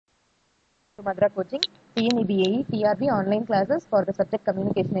to Madra Coaching, TNEBAE, TRB online classes for the subject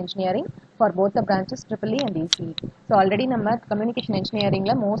Communication Engineering for both the branches EEE and ECE. So already நம்ம Communication Engineering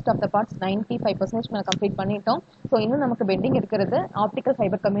most of the parts 95% நம்ம complete பண்ணிட்டோம். So இன்னும் நமக்கு bending இருக்கிறது Optical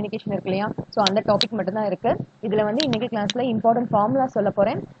Fibre Communication இருக்கு இல்லையா? So அந்த topic மட்டும் தான் இருக்கு. இதுல இன்னைக்கு கிளாஸ்ல important formulas சொல்ல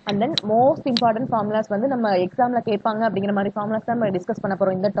போறேன். And then most important formulas நம்ம எக்ஸாம்ல கேட்பாங்க அப்படிங்கிற மாதிரி formulas தான் நம்ம டிஸ்கஸ் பண்ண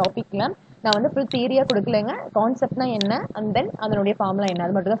போறோம் இந்த டாபிக்ல. நான் full தியரியா கொடுக்கலங்க. கான்செப்ட்னா என்ன and then அதனுடைய ஃபார்முலா என்ன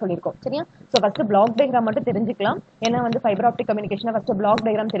அது மட்டும் தான் சொல்லியிருக்கோம். சரியா? சோ ஃபர்ஸ்ட் பிளாக் டயகிராம் மட்டும் தெரிஞ்சுக்கலாம். ஏன்னா fibre optic communication first block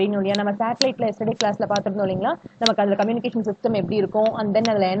diagram தெரியணும் இல்லையா? நம்ம சேட்டலைட்ல எஸ்டர்டே கிளாஸ்ல பார்த்திருந்தோம் இல்லைங்களா? நமக்கு அதுல கம்யூனிகேஷன் சிஸ்டம் எப்படி இருக்கும் and then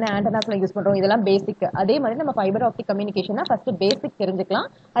அதுல என்ன ஆண்டனாஸ்ல யூஸ் பண்றோம் இதெல்லாம் பேசிக். அதே மாதிரி நம்ம ஃபைபர் ஆப்டிக் கம்யூனிகேஷனா ஃபர்ஸ்ட் பேசிக் தெரிஞ்சுக்கலாம்.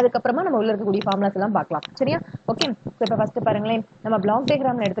 அதுக்கு அப்புறமா நம்ம உள்ள இருக்கக்கூடிய ஃபார்முலாஸ் எல்லாம் பார்க்கலாம். சரியா? ஓகே. சோ இப்போ ஃபர்ஸ்ட் பாருங்களேன். நம்ம பிளாக்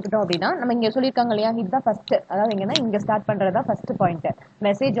டயகிராம்ல எடுத்துக்கிட்டோம் அப்படினா நம்ம இங்க சொல்லிருக்காங்க இல்லையா? இதுதான் ஃபர்ஸ்ட். அதாவது எங்கன்னா இங்க ஸ்டார்ட் பண்றதா first point.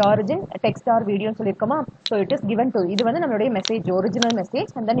 Message origin text R வீடியோன்னு சொல்லிருக்கோமா? So it is given to இது நம்மளுடைய message original message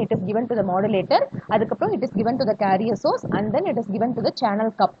and then it is given to the modulator. அதுக்கப்புறம் it is given to the carrier source and then it is given to the channel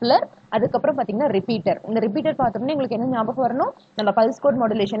coupler. அதுக்கப்புறம் பாத்தீங்கன்னா repeater. இந்த repeater பார்த்தோம்னா உங்களுக்கு என்ன ஞாபகம் வரணும்? நம்ம பல்ஸ் கோட்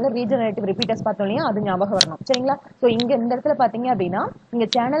மாடுலேஷன்ல ரீஜெனரேட்டிவ் ரிப்பீட்டர்ஸ் பார்த்தோம் இல்லையா? அது ஞாபகம் வரணும். சரிங்களா? சோ இங்க இந்த இடத்துல பாத்தீங்க அப்படின்னா இங்க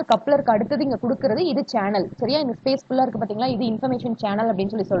சேனல் கப்ளருக்கு அடுத்தது இங்க கொடுக்கிறது இது சேனல். சரியா? இந்த ஸ்பேஸ் ஃபுல்லா இருக்கு பாத்தீங்களா? இது இன்ஃபர்மேஷன் சேனல்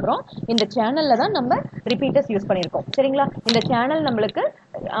அப்படின்னு சொல்லி சொல்றோம். இந்த சேனல்ல தான் நம்ம ரிப்பீட்டர்ஸ் யூஸ் பண்ணிருக்கோம். சரிங்களா? இந்த சேனல் நம்மளுக்கு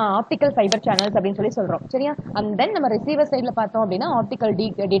ஆப்டிகல் ஃபைபர் சேனல்ஸ் அப்படின்னு சொல்லி சொல்றோம். சரியா? and then நம்ம ரிசீவர் சைடுல பார்த்தோம் அப்படின்னா ஆப்டிகல்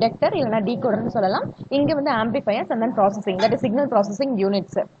டிடெக்டர் இல்லனா டீகோடர்னு சொல்லலாம். இங்க amplifiers and then processing that is signal processing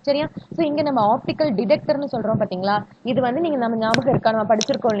units. சரியா? சோ இங்க நம்ம ஆப்டிகல் டிடெக்டர்னு சொல்றோம் பாத்தீங்களா? இது நீங்க நம்ம ஞாபகம் இருக்கா? நம்ம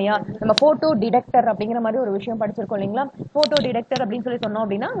படிச்சிருக்கோம் இல்லையா? நம்ம போட்டோ டிடெக்டர் அப்படிங்கிற மாதிரி ஒரு விஷயம் படிச்சிருக்கோம் இல்லீங்களா? போட்டோ டிடெக்டர் அப்படின்னு சொல்லி சொன்னோம்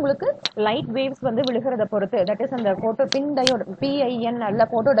அப்படின்னா உங்களுக்கு லைட் வேவ்ஸ் விழுகிறத பொறுத்து தட் இஸ் அந்த போட்டோ பின் டயோட் PIN அல்ல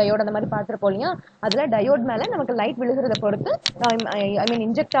போட்டோ டயோட் அந்த மாதிரி பார்த்திருப்போம் இல்லையா? அதுல டயோட் மேல நமக்கு லைட் விழுகிறத பொறுத்து ஐ மீன்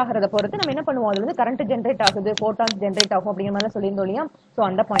இன்ஜெக்ட் ஆகிறத பொறுத்து நம்ம என்ன பண்ணுவோம்? அது கரண்ட் ஜெனரேட் ஆகுது, போட்டான்ஸ் ஜெனரேட் ஆகும் அப்படிங்கிற மாதிரி சொல்லியிருந்தோம் இல்லையா? சோ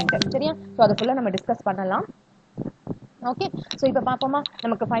அந்த பாயிண்ட். சரியா? சோ அதை ஃபுல்லா நம்ம டிஸ்கஸ் பண்ணலாம். ஓகே. சோ இப்போ பாப்போமா?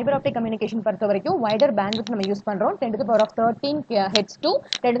 நமக்கு ஃபைபர் ஆப்டிக் கம்யூனிகேஷன் பொறுத்த வரைக்கும் வைடர் பேண்ட்வித் நம்ம யூஸ் பண்றோம். 10^13 ஹெர்ட்ஸ் டு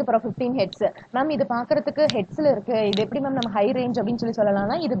 10^15 ஹெர்ட்ஸ். மேம் இது பார்க்கிறதுக்கு ஹெர்ட்ஸ்ல இருக்கு. இது எப்படி மேம் நம்ம ஹை ரேஞ்ச் அப்படின்னு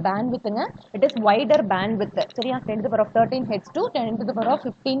சொல்லலாம்னா இது பேண்ட்வித்ங்க. It is wider bandwidth. சரியா? 10^13 hertz to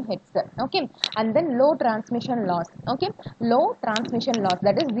 10^15 hertz. Okay. and then low transmission loss. Okay. low transmission loss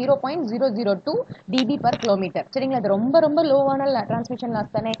that is 0.002 dB per kilometer. சரிங்களா? இது ரொம்ப ரொம்ப லோவான டிரான்ஸ்மிஷன்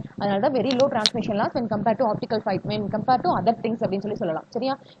லாஸ் தானே. அதனால தான் very low transmission loss when compared to optical fiber when to other things அப்படின்னு சொல்லலாம்.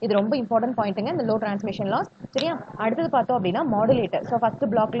 சரியா? இது ரொம்ப இம்பார்ட்டன்ட் பாயிண்ட்ங்க இந்த லோ டிரான்ஸ்மிஷன் லாஸ். சரியா? அடுத்து பார்த்தோம் அப்படினா மாடுலேட்டர். சோ ஃபர்ஸ்ட்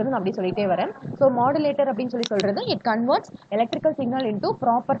பிளாக்ல இருந்து நான் அப்படி சொல்லிட்டே வரேன். சோ மாடுலேட்டர் அப்படின்னு சொல்றது it converts electrical signal into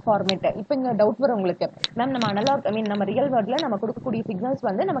proper format. இப்போ இங்க டவுட் வரும் உங்களுக்கு. மேம் நம்ம அனலாக் ஐ மீன் நம்ம ரியல் வேர்ல்ட்ல நம்ம கொடுக்கக்கூடிய சிக்னல்ஸ்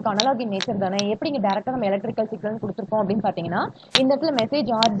நமக்கு அனலாக் இன் நேச்சர் தானே. எப்படிங்க டைரக்ட்டா நம்ம எலக்ட்ரிக்கல் சிக்னல் கொடுத்திருக்கோம் அப்படின்னு பாத்தீங்கன்னா இந்த இடத்துல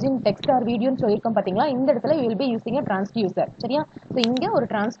மெசேஜ் ஆரிஜின் டெக்ஸ்ட் ஆர் வீடியோன்னு சொல்லிருக்கோம் பாத்தீங்களா? இந்த இடத்துல you will be using a transducer. சரியா? சோ இங்க ஒரு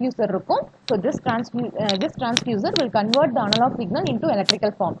transducer இருக்கும். So this transducer will convert the analog signal into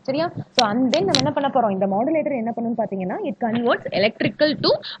electrical form. சரியா? so and then நம்ம என்ன பண்ண போறோம்? இந்த மாடுலேட்டர் என்ன பண்ணும் பாத்தீங்கன்னா it converts electrical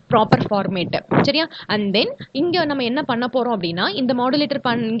to proper format. சரியா? and then இங்க நம்ம என்ன பண்ண போறோம் அப்படினா இந்த மாடுலேட்டர்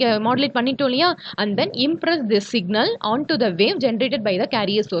இங்க மாடுலேட் பண்ணிட்டோம் இல்லையா? and then impress this signal onto the wave generated by the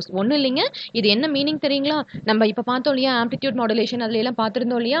carrier source. ஒண்ணு இல்லைங்க. இது என்ன மீனிங் தெரியுங்களா? நம்ம இப்ப பார்த்தோம் இல்லையா ஆம்ப்ளிட்யூட் மாடுலேஷன் அதுல எல்லாம்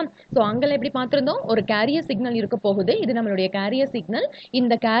பார்த்திருந்தோம் இல்லையா? சோ அங்கல எப்படி பார்த்திருந்தோம்? ஒரு கேரியர் சிக்னல் இருக்க போகுது. இது நம்மளுடைய கேரியர் சிக்னல்.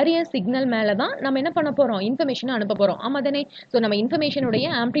 இந்த கேரியர் சிக்னல் மேல தான் நம்ம என்ன பண்ண போறோம்? இன்ஃபர்மேஷன் அனுப்ப போறோம். ஆமா தானே? சோ நம்ம இன்ஃபர்மேஷன் உடைய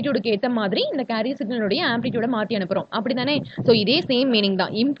ஆம்ப்ளிட்யூடுக்கு ஏத்த மாதிரி இந்த கேரியர் சிக்னல் உடைய ஆம்ப்ளிட்யூட மாத்தி அனுப்புறோம். அப்படிதானே? சோ இதே சேம் மீனிங்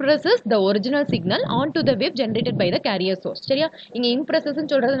தான். impresses the original signal onto the wave generated by the carrier source. சரியா? இங்க impresses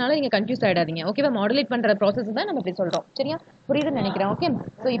ன்னு சொல்றதுனால நீங்க கன்ஃபியூஸ் ஆயிடாதீங்க. ஓகேவா? மாடுலேட் பண்ற process தான் நம்ம இப்படி சொல்றோம். சரியா? புரியுதுன்னு நினைக்கிறேன். ஓகே.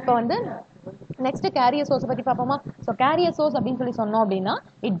 சோ இப்போ நெக்ஸ்ட் கேரியர் சோர்ஸ் பத்தி பாப்போமா? சோ கேரியர் சோர்ஸ் அப்படின்னு சொல்லி சொன்னோம் அப்படின்னா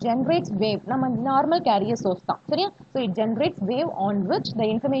இட் ஜெனரேட்ஸ் வேவ். நம்ம நார்மல் கேரியர் சோர்ஸ் தான். சரியா? So it generates wave on which the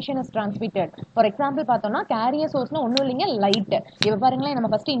information is transmitted. For example பார்த்தோம்னா கேரியர் சோர்ஸ்னா ஒண்ணும் இல்லைங்க லைட். இப்ப பாருங்களேன் நம்ம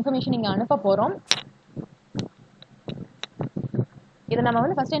ஃபர்ஸ்ட் இன்ஃபர்மேஷன் இங்க அனுப்ப போறோம். இத நம்ம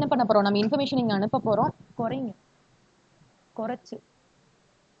ஃபர்ஸ்ட் என்ன பண்ண போறோம்? நம்ம இன்ஃபர்மேஷன் இங்க அனுப்ப போறோம். குறைச்சு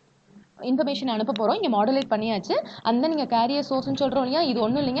இன்ஃபர்மேஷன் அனுப்ப போறோம். இங்க மாடுலேட் பண்ணியாச்சு. அந்த நீங்க கேரியர் சோர்ஸ்னு சொல்றோம் இல்லையா? இது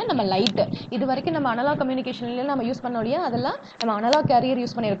ஒண்ணும் இல்லைங்க நம்ம லைட். இது வரைக்கும் நம்ம அனலாக் கம்யூனிகேஷன்ல நம்ம யூஸ் பண்ணோம் இல்லையா? அதெல்லாம் நம்ம அனலாக் கேரியர்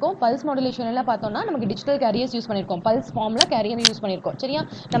யூஸ் பண்ணிருக்கோம். பல்ஸ் மாடுலேஷன்ல பார்த்தோம்னா நமக்கு டிஜிட்டல் கேரியர்ஸ் யூஸ் பண்ணிருக்கோம். பல்ஸ் ஃபார்ம்ல கேரியர் யூஸ் பண்ணிருக்கோம். சரியா?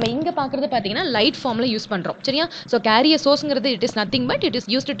 நம்ம இங்க பாக்குறது பாத்தீங்கன்னா லைட் ஃபார்ம்ல யூஸ் பண்றோம். சரியா? So carrier சோர்ஸ்ங்கிறது it is nothing but it is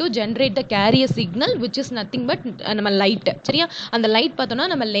used to generate the carrier signal which is nothing but நம்ம லைட். சரியா? அந்த லைட் பார்த்தோம்னா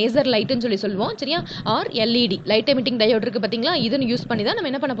நம்ம லேசர் லைட்னு சொல்லுவோம். சரியா? R LED light emitting diode இருக்கு பாத்தீங்களா? இதனை யூஸ் பண்ணி தான்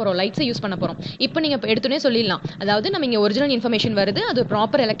நம்ம என்ன பண்ண போறோம்? லைட்ஸ் யூஸ் பண்ண போறோம். இப்போ நீங்க எடுத்துனே சொல்லிடலாம், அதாவது நம்ம இங்க ஒரிஜினல் இன்ஃபர்மேஷன் வருது, அது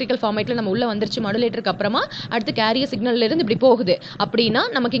ப்ராப்பர் எலக்ட்ரிக்கல் ஃபார்மேட்ல நம்ம உள்ள வந்துருச்சு மாடுலேட்டருக்கு அப்புறமா அடுத்து கேரியர் சிக்னல்ல இருந்து இப்படி போகுது அப்படின்னா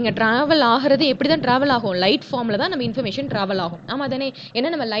நமக்கு இங்க டிராவல் ஆகிறது எப்படி தான் டிராவல் ஆகும், லைட் ஃபார்ம்ல தான் நம்ம இன்ஃபர்மேஷன் டிராவல் ஆகும். ஆமா தானே? ஏன்னா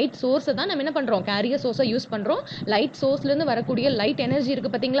நம்ம லைட் சோர்ஸை தான் நம்ம என்ன பண்றோம், கேரியர் சோர்ஸை யூஸ் பண்றோம். லைட் சோர்ஸ்ல இருந்து வரக்கூடிய லைட் எனர்ஜி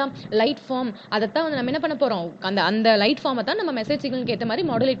இருக்கு பாத்தீங்களா, லைட் ஃபார்ம், அதைத்தான் வந்து நம்ம என்ன பண்ண போறோம், அந்த லைட் ஃபார்மை தான் நம்ம மெசேஜ் சிக்னலுக்கு ஏற்ற மாதிரி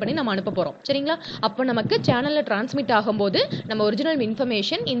மாடுலேட் பண்ணி நம்ம அனுப்ப போறோம். சரிங்களா? அப்போ நமக்கு சேனல்ல டிரான்ஸ்மிட் ஆகும்போது நம்ம ஒரிஜினல்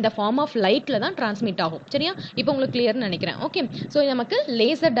இன்ஃபர்மேஷன் இந்த ஃபார்ம் ஆஃப் லைட்ல தான் டிரான்ஸ்மிட் ஆகும். சரியா? இப்போ உங்களுக்கு கிளியர்னு நினைக்கிறேன். ஓகே, ஸோ நமக்கு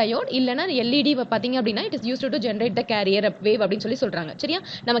லேசர் டயோட் இல்லைன்னா எல்இடி பாத்தீங்க அப்படின்னா it is used to generate the carrier wave அப்படின்னு சொல்லி சொல்றாங்க. சரியா?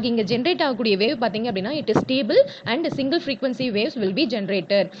 நமக்கு இங்க ஜென்ரேட் ஆகக்கூடிய வேவ் பாத்தீங்க அப்படின்னா it is stable and single frequency waves will be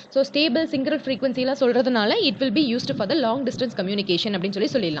generated. So stable single ஃப்ரீக்வன்சிலாம் சொல்றதுனால it will be used for the long distance communication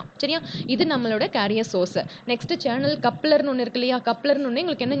அப்படின்னு சொல்லிடலாம். சரியா? இது நம்மளோட கேரியர் சோர்ஸ். நெக்ஸ்ட் சேனல் கப்ளர்னு ஒன்று இருக்கு இல்லையா, கப்ளர்னு ஒன்று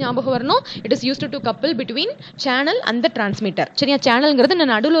உங்களுக்கு என்ன ஞாபகம் வரணும், it is used to couple between channel and the transmitter. சரியா? சேனல்ங்கிறது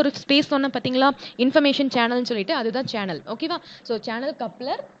நான் நடுவில் ஒரு ஸ்பேஸ் சொன்னேன் பாத்தீங்களா, இன்ஃபர்மேஷன் சேனல்னு சொல்லிட்டு, அதுதான் சேனல். ஓகேவா? So channel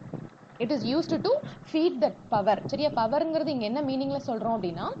coupler it is used to feed that power. சரியா? பவர்ங்கிறது இங்க என்ன மீனிங்ல சொல்றோம்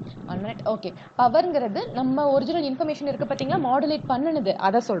அப்படின்னா, ஓகே, பவர்ங்கிறது நம்ம ஒரிஜினல் இன்ஃபர்மேஷன் இருக்கு பாத்தீங்களா, மாடுலேட் பண்ணுனது,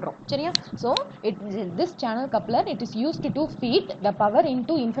 அதை சொல்றோம். சரியா? So this channel coupler it is used to feed the power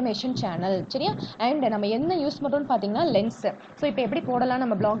into information channel. சரியா? அண்ட் நம்ம என்ன யூஸ் பண்றோம்னு பாத்தீங்கன்னா லென்ஸ். ஸோ இப்போ எப்படி போடலாம்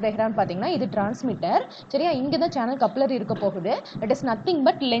நம்ம பிளாக் டயக்ராம் பாத்தீங்கன்னா, இது டிரான்ஸ்மிட்டர். சரியா? இங்க தான் சேனல் கப்ளர் இருக்க போகுது. It is nothing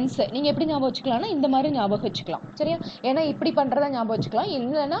but lens. நீங்க எப்படி ஞாபகம் வச்சுக்கலாம்னா இந்த மாதிரி ஞாபகம் வச்சுக்கலாம். சரியா? ஏன்னா இப்படி பண்றதா ஞாபகம் வச்சுக்கலாம்,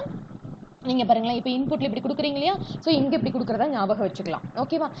 இல்லைன்னா நீங்க பாருங்களேன், இப்போ இன்புட்ல இப்படி கொடுக்குறீங்க இல்லையா, ஸோ இங்க இப்படி கொடுக்குறதா ஞாபகம் வச்சுக்கலாம்.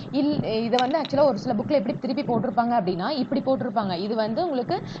 ஓகேவா? இதை வந்து ஆக்சுவலா ஒரு சில புக்ல எப்படி திருப்பி போட்டிருப்பாங்க அப்படின்னா இப்படி போட்டிருப்பாங்க, இது வந்து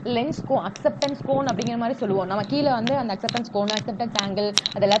உங்களுக்கு லென்ஸ் கோன், அக்செப்டன்ஸ் கோன் அப்படிங்கிற மாதிரி சொல்லுவோம். நம்ம கீழே வந்து அந்த அக்செப்டன்ஸ் கோன், அக்செப்டன்ஸ் ஆங்கிள்,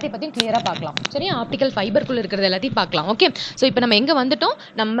 அது எல்லாத்தையும் பத்தி கிளியரா பார்க்கலாம். சரியா? ஆப்டிக்கல் ஃபைபருக்குள்ள இருக்கிறது எல்லாத்தையும் பார்க்கலாம். ஓகே, ஸோ இப்போ நம்ம எங்க வந்துட்டோம்,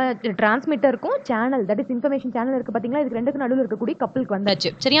 நம்ம டிரான்ஸ்மிட்டருக்கும் channel, that is information channel இருக்கு பாத்தீங்களா, இதுக்கு ரெண்டுக்கு நடுவில் இருக்கக்கூடிய கப்பலுக்கு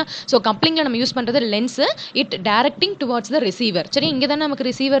வந்தாச்சு. சரியா? ஸோ கப்ளிங்ல நம்ம யூஸ் பண்றது lens, it directing towards the receiver. சரி, இங்க தான் நமக்கு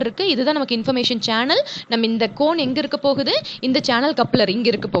ரிசீவர் இருக்கு, இதுதான் நமக்கு இன்ஃபர்மேஷன் சேனல். நம்ம இந்த கோன் எங்க இருக்க போகுது, இந்த சேனல் கப்ளர் இங்க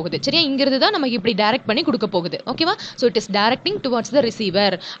இருக்க போகுது. சரியா? இங்கிருந்து தான் நமக்கு இப்படி டைரக்ட் பண்ணி கொடுக்க போகுது. ஓகேவா? So it is directing towards the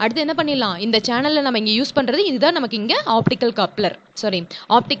receiver. அடுத்து என்ன பண்ணிடலாம், இந்த சேனல்ல நம்ம இங்க யூஸ் பண்றது இதுதான் நமக்கு இங்க optical coupler, sorry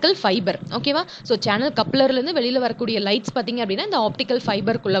optical fibre. ஓகேவா? சோ சேனல் கப்ளர்ல இருந்து வெளியில வரக்கூடிய லைட்ஸ் பாத்தீங்க அப்படின்னா இந்த ஆப்டிக்கல்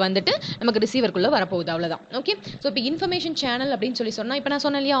ஃபைபருக்குள்ள வந்துட்டு நமக்கு ரிசீவருக்குள்ள வரப்போகுது. அவ்வளவுதான். ஓகே, சோ இப்போ இன்ஃபர்மேஷன் சேனல் அப்படின்னு சொன்னா, இப்போ நான்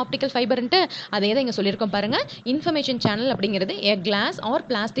சொன்னேன் இல்லையா ஆப்டிக்கல் ஃபைபர்ன்ட்டு, அதே தான் இங்க சொல்லியிருக்கோம் பாருங்க. இன்ஃபர்மேஷன் சேனல் அப்படிங்கிறது a glass or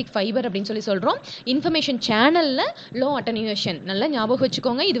plastic fiber அப்படின்னு சொல்றோம். இன்ஃபர்மேஷன் சேனல்ல லோ அட்டென்யூவேஷன், நல்லா ஞாபகம்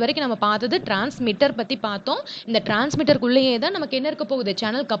வச்சுக்கோங்க. இது வரைக்கும் நம்ம பார்த்தது டிரான்ஸ்மிட்டர் பத்தி பார்த்தோம். இந்த டிரான்ஸ்மிட்டருக்குள்ளேயே தான் நமக்கு என்ன இருக்க போகுது,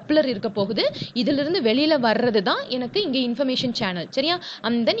 சேனல் கப்ளர் இருக்க போகுது. இதுல இருந்து வெளியில வர்றது தான் எனக்கு இங்க இன்ஃபர்மேஷன் சேனல். சரியா?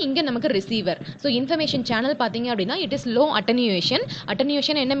 அண்ட் தென் இங்க நமக்கு ரிசீவர். ஸோ இன்ஃபர்மேஷன் சேனல் பாத்தீங்க அப்படின்னா it is low attenuation.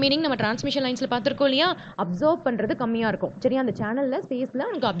 Attenuation என்ன மீனிங், நம்ம டிரான்ஸ்மிஷன் லைன்ஸ்ல பார்த்திருக்கோம் இல்லையா, அப்சர்வ் பண்றது கம்மியா இருக்கும். சரியா? அந்த சேனல்ல ஸ்பேஸ்ல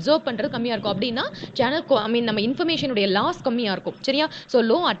நமக்கு அப்சர்வ் பண்றது கம்மியா இருக்கும். அப்படின்னா சேனல் நம்ம இன்ஃபர்மேஷனுடைய லாஸ் கம்மியா இருக்கும். சரியா? So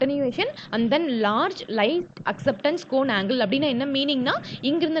low attenuation and then large light acceptance cone angle. அப்படின்னா என்ன மீனிங்னா,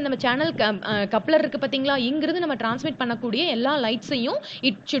 இங்கிருந்து நம்ம சேனல் கப்ளர் இருக்கு பாத்தீங்களா, இங்கிருந்து நம்ம டிரான்ஸ்மிட் பண்ணக்கூடிய எல்லா லைட்ஸையும்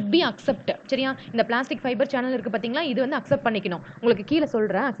இட் should be accept. சரியா? இந்த பிளாஸ்டிக் ஃபைபர் சேனல் இருக்கு பாத்தீங்களா, இது வந்து அக்செப்ட் பண்ணிக்கணும். உங்களுக்கு கீழே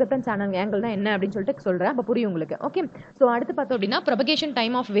சொல்றேன் அக்செப்டன்ஸ் ஆங்கிள் தான் என்ன அப்படின்னு சொல்லிட்டு சொல்றேன், அப்ப புரியும் உங்களுக்கு. ஓகே, சோ அடுத்து பார்த்தோம் அப்படின்னா ப்ரொபகேஷன்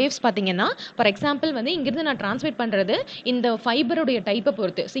டைம் ஆஃப் வேவ்ஸ் பாத்தீங்கன்னா, ஃபார் எக்ஸாம்பிள் வந்து இங்கிருந்து நான் டிரான்ஸ்மிட் பண்றது இந்த ஃபைபருடைய டைப்பை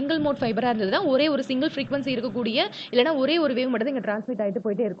பொறுத்து. சிங்கிள் மோட் ஃபைபரா இருந்ததுன்னா ஒரே ஒரு சிங்கிள் ஃப்ரீக்வன்சி இருக்கக்கூடிய, இல்லைன்னா ஒரே ஒரு வேவ் மட்டும் இங்க டிரான்ஸ்மிட் ஆயிட்டு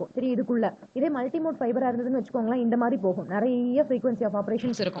போயிட்டே இருக்கும். சரி, இதுக்குள்ள இதே மல்டிமோட் ஃபைபரா இருந்ததுன்னு வச்சுக்கோங்களேன், இந்த மாதிரி போகும், நிறைய ஃப்ரீக்வன்சி ஆஃப்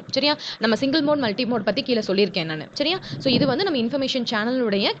ஆபரேஷன்ஸ் இருக்கும். சரியா? நம்ம சிங்கிள் மோட் மல்டி மோட் பத்தி கீழே சொல்லியிருக்கேன் நான். சரியா? சோ இது வந்து நம்ம இன்ஃபர்மேஷன்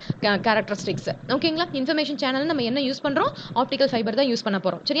சேனலுடைய கேரக்டரிஸ்டிக்ஸ். ஓகேங்களா? இன்ஃபர்மேஷன் சேனல் நம்ம என்ன யூஸ் பண்றோம், ஆப்டிகல் ஃபைபர் தான் யூஸ் பண்ண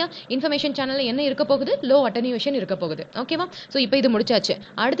போறோம். சரியா? இன்ஃபர்மேஷன் சேனல்ல என்ன இருக்க போகுது, லோ அட்டென்யூவேஷன் இருக்க போகுது. ஓகேவா? சோ இப்போ இது முடிச்சாச்சு.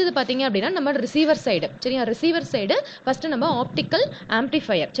 அடுத்தது பாத்தீங்க அப்படின்னா நம்ம ரிசீவர் சைடு. சரியா? ரிசீவர் சைடு ஃபர்ஸ்ட் நம்ம ஆப்டிகல்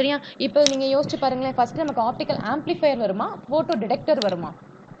ஆம்பிளிஃபையர். சரியா? இப்போ நீங்க யோசிச்சு பாருங்களேன், ஃபர்ஸ்ட் நமக்கு ஆப்டிகல் ஆம்பிளிஃபையர் வருமா, போட்டோ டிடெக்டர் வருமா,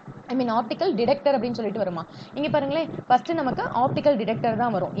 ஐ மீன் ஆப்டிக்கல் டிடெக்டர் அப்படின்னு சொல்லிட்டு வருமா? இங்க பாருங்களேன், ஃபர்ஸ்ட் நமக்கு ஆப்டிக்கல் டிடெக்டர்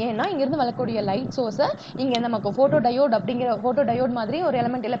தான் வரும். ஏன்னா இங்கிருந்து வரக்கூடிய லைட் சோர்ஸை இங்க நமக்கு போட்டோ டயோட் அப்படிங்கிற போட்டோ டயோட் மாதிரி ஒரு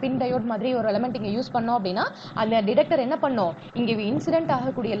எலமெண்ட், இல்ல பின் டயோட் மாதிரி ஒரு எலமெண்ட் இங்க யூஸ் பண்ணோம் அப்படின்னா அந்த டிடெக்டர் என்ன பண்ணும், இங்க இன்சிடென்ட்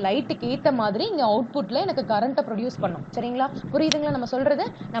ஆகக்கூடிய லைட்டுக்கு ஏத்த மாதிரி இங்க அவுட்புட்ல எனக்கு கரண்ட்டை ப்ரொடியூஸ் பண்ணும். சரிங்களா? புரியுதுங்களா நம்ம சொல்றது?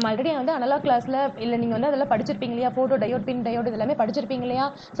 நம்ம ஆல்ரெடி வந்து அனலாக் கிளாஸ்ல இல்ல நீங்க வந்து அதெல்லாம் படிச்சிருப்பீங்க இல்லையா, போட்டோ டயோட், பின் டயோட் இதெல்லாமே படிச்சிருப்பீங்க இல்லையா.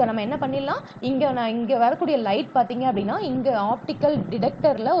 சோ நம்ம என்ன பண்ணிடலாம், இங்க வரக்கூடிய லைட் பாத்தீங்க அப்படின்னா இங்க ஆப்டிக்கல்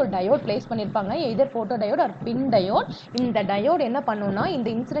டிடெக்டர்ல ஒரு டயோட் பிளேஸ் பண்ணிருப்பாங்க, எதர் போட்டோ டயோட் ஆர் பின் டயோட். இந்த டயோட் என்ன பண்ணும்னா இந்த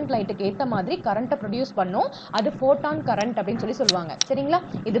இன்சிடென்ட் லைட்டுக்கு ஏத்த மாதிரி கரண்ட்டை ப்ரொடியூஸ் பண்ணும். அது போட்டான் கரண்ட் அப்படின்னு சொல்லுவாங்க. சரிங்களா?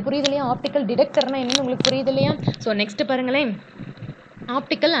 இது புரியுது இல்லையா? ஆப்டிக்கல் டிடெக்டர்னா என்னன்னு உங்களுக்கு புரியுது இல்லையா? சோ நெக்ஸ்ட் பாருங்களேன்,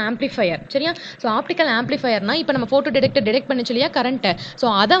 ஆப்டிக்கல் ஆம்பிளிஃபையர் சரியா. ஸோ ஆப்டிக்கல் ஆம்பிளிஃபையர்னா இப்போ நம்ம ஃபோட்டோ டிடெக்ட் பண்ணிச்சு இல்லையா கரண்ட்டை, ஸோ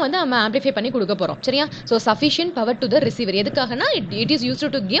அதை வந்து நம்ம ஆம்பிளிஃபை பண்ணி கொடுக்க போகிறோம் சரியா. So sufficient power to the receiver, எதுக்காகனா it is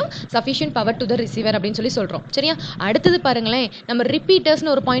used to give sufficient power to the receiver அப்படின்னு சொல்கிறோம் சரியா. அடுத்தது பாருங்களேன், நம்ம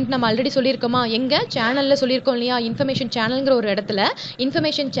ரிப்பீட்டர்ஸ்னு ஒரு பாயிண்ட் நம்ம ஆல்ரெடி சொல்லியிருக்கோமா, எங்க சேனலில் சொல்லியிருக்கோம் இல்லையா, இன்ஃபர்மேஷன் சேனல்ங்கிற ஒரு இடத்துல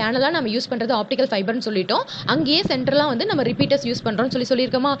இன்ஃபர்மேஷன் சேனலாக நம்ம யூஸ் பண்ணுறது ஆப்டிக்கல் ஃபைபர்னு சொல்லிட்டோம். அங்கேயே சென்ட்ரலாக வந்து நம்ம ரிப்பீட்டர்ஸ் யூஸ் பண்ணுறோம்னு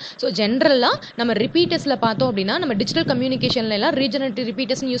சொல்லியிருக்கோமா. ஸோ ஜென்ரலாக நம்ம ரிப்பீட்டர்ஸில் பார்த்தோம் அப்படின்னா நம்ம டிஜிட்டல் கம்யூனிகேஷன்ல எல்லாம் ரீஜனரேட்டிவ்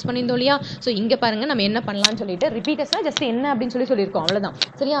ரிப்பீட்டர்ஸ் யூஸ் பண்ணியிருந்தோம் இல்லையா. ஸோ இங்க பாருங்க நம்ம என்ன பண்ணலாம்னு சொல்லிட்டு, ரிப்பீட்டர்ஸ்னா ஜஸ்ட் என்ன அப்படின்னு சொல்லியிருக்கோம் அவ்வளவுதான்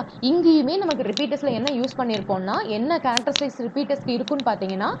சரியா. இங்கேயுமே நமக்கு ரிப்பீட்டர்ஸ்ல என்ன யூஸ் பண்ணியிருக்கோம்னா, என்ன கேரக்டரிஸ்டிக்ஸ் ரிப்பீட்டர்ஸ்க்கு இருக்குன்னு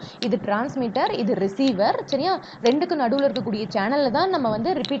பார்த்தீங்கன்னா, இது டிரான்ஸ்மிட்டர், இது ரிசீவர் சரியா. ரெண்டுக்கு நடுவில் இருக்கக்கூடிய சேனல்ல தான் நம்ம வந்து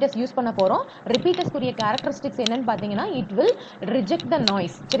ரிப்பீட்டர்ஸ் யூஸ் பண்ண போறோம். ரிப்பீட்டர்ஸ்க்குரிய கேரக்டரிஸ்டிக்ஸ் என்னன்னு பார்த்தீங்கன்னா, it will reject the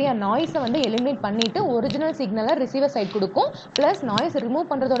noise சரியா. நாய்ஸை வந்து எலிமினேட் பண்ணிட்டு ஒரிஜினல் சிக்னலை ரிசீவர் சைட் கொடுக்கும். பிளஸ் நாய்ஸ் ரிமூவ்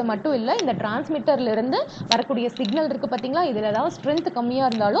பண்றதோட மட்டும் இல்லை, இந்த டிரான்ஸ்மிட்டர்ல இருந்து வரக்கூடிய சிக்னல் இருக்கு பார்த்தீங்களா, இதுல ஏதாவது ஸ்ட்ரென்த் கம்மியா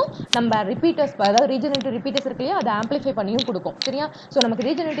இருந்தாலும் நம்ம ரிப்பீட்டர்ஸ், அதாவது ரீஜனரேட்டிவ் ரிப்பீட்டர்ஸ் இருக்கு இல்லையா, அதை ஆம்பிளிஃபை பண்ணியும் கொடுக்கும் சரியா. ஸோ நமக்கு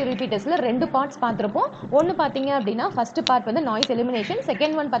ரீஜனரேட்டிவ் ரிப்பீட்டர்ஸ்ல ரெண்டு பார்ட்ஸ் பார்த்துருப்போம். ஒன்று பார்த்தீங்க அப்படின்னா ஃபர்ஸ்ட் பார்ட் வந்து நாய்ஸ் எலிமினேஷன்,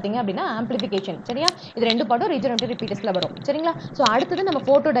 செகண்ட் ஒன் பார்த்தீங்க அப்படின்னா ஆம்பிளிஃபிகேஷன் சரியா. இது ரெண்டு பார்ட்டும் ரீஜனரேட்டிவ் ரிப்பீட்டர்ஸ்ல வரும் சரிங்களா. ஸோ அடுத்தது நம்ம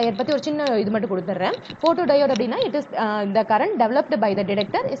போட்டோ டயோட் பத்தி ஒரு சின்ன இது மட்டும் கொடுத்துட்றேன். போட்டோ டயோட் அப்படின்னா it is the current developed by the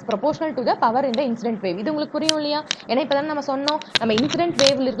detector is proportional to the power in the incident wave. இது உங்களுக்கு புரியும் இல்லையா. ஏன்னா இப்போ நம்ம சொன்னோம் நம்ம இன்சிடென்ட்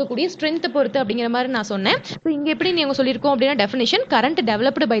வேவ்ல இருக்கக்கூடிய ஸ்ட்ரென்த் பொறுத்து அப்படிங்கிற மாதிரி நான் சொன்னேன். ஸோ இங்க எப்படி நீங்க சொல்லியிருக்கோம் அப்படின்னா definition current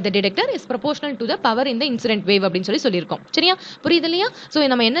developed by the detector is proportional to the power in the incident wave அப்படின்னு சொல்லியிருக்கோம் சரியா. புரியுது இல்லையா. ஸோ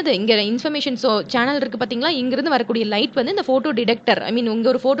நம்ம என்னது இங்க இன்ஃபர்மேஷன் ஸோ சேனல் இருக்கு பாத்தீங்களா, இங்கிருந்து வரக்கூடிய லைட் வந்து இந்த போட்டோ டிடெக்டர் ஐ மீன் உங்க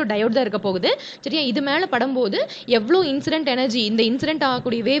ஒரு போட்டோ டயோட் தான் இருக்க போகுது சரியா. இது மேல படும்போது எவ்வளோ இன்சிடென்ட் எனர்ஜி, இந்த இன்சிடென்ட்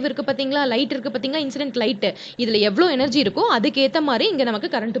ஆகக்கூடிய வேவ் இருக்கு பாத்தீங்களா, லைட் இருக்கு பாத்தீங்களா, இன்சிடென்ட் லைட், இதுல எவ்வளோ எனர்ஜி இருக்கோ அதுக்கேற்ற மாதிரி இங்க நமக்கு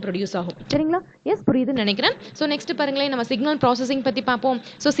கரண்ட் ப்ரொடியூஸ் ஆகும் சரிங்களா. எஸ் புரியுதுன்னு நினைக்கிறேன். ஸோ நெக்ஸ்ட் பாருங்களேன், நம்ம சிக்னல் ப்ராசஸிங் பத்தி பார்ப்போம்.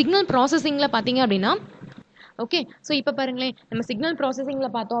 ஸோ சிக்னல் ப்ராசஸிங்ல பாத்தீங்க அப்படின்னா ஓகே. ஸோ இப்போ பாருங்களேன், நம்ம சிக்னல்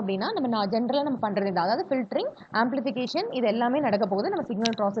ப்ராசஸிங்கில் பார்த்தோம் அப்படின்னா நம்ம ஜென்ரலாக நம்ம பண்ணுறது இது, அதாவது ஃபில்டரிங், ஆம்பிளிஃபிகேஷன், இது எல்லாமே நடக்க போகுது நம்ம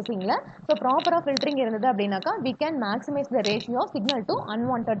சிக்னல் ப்ராசஸிங்கில். ஸோ ப்ராப்பராக ஃபில்டரிங் இருந்தது அப்படின்னாக்கா we can maximise the ratio of signal to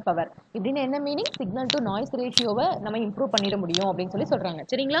unwanted power. இப்படின்னு என்ன மீனிங், சிக்னல் டு நாய்ஸ் ரேஷியோவை நம்ம இம்ப்ரூவ் பண்ணிட முடியும் அப்படின்னு சொல்கிறாங்க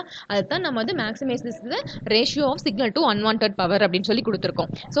சரிங்களா. அதுதான் நம்ம வந்து maximise the ratio of signal to unwanted power அப்படின்னு சொல்லி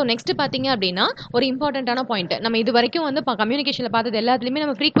கொடுத்துருக்கோம். ஸோ நெக்ஸ்ட் பார்த்தீங்க அப்படின்னா ஒரு இம்பார்ட்டன்டான பாயிண்ட், நம்ம இது வரைக்கும் வந்து கம்யூனிகேஷனில் பார்த்தது எல்லாத்துலேயுமே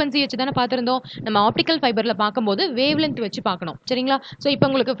நம்ம ஃப்ரீக்வன்சி வச்சு தானே பார்த்துருந்தோம். நம்ம ஆப்டிக்கல் ஃபைபரில் பார்க்கும்போது வேவ் லென்த் வச்சு பார்க்கணும் சரிங்களா. ஸோ இப்போ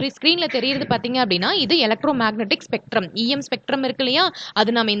உங்களுக்கு ஸ்க்ரீன்ல தெரியுது பார்த்தீங்க அப்படின்னா இது எலக்ட்ரோ மேக்னெட்டிக் ஸ்பெக்ட்ரம், இஎம் ஸ்பெக்ட்ரம் இருக்கு இல்லையா, அது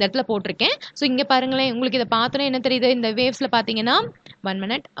நம்ம இந்த இடத்துல போட்டிருக்கேன். ஸோ இங்கே பாருங்களேன், உங்களுக்கு இதை பார்த்தோன்னே என்ன தெரியுது, இந்த வேவ்ஸ்ல பார்த்தீங்கன்னா 1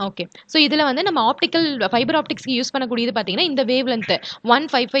 minute ஓகே. ஸோ இதில் வந்து நம்ம ஆப்டிக்கல் ஃபைபர் ஆப்டிக்ஸ்க்கு யூஸ் பண்ணக்கூடியது பார்த்தீங்கன்னா இந்த வேவ் லென்த்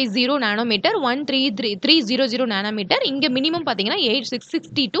 1550 நானோமீட்டர், 1300 நானோமீட்டர், இங்கே மினிமம் பார்த்தீங்கன்னா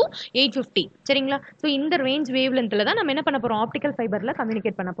 8660 to 850 சரிங்களா. ஸோ இந்த ரேஞ்ச் வேவ் லென்த்தில் தான் நம்ம என்ன பண்ண போகிறோம், ஆப்டிக்கல் ஃபைபரில்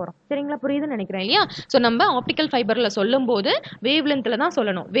கம்யூனிகேட் பண்ண போகிறோம் சரிங்களா. புரியுதுன்னு நினைக்கிறேன் இல்லையா. ஸோ நம்ம ஆப்டிக்கல் ஃபைபரில் சொல்லும் போது வேவ் லென்த்தில் தான்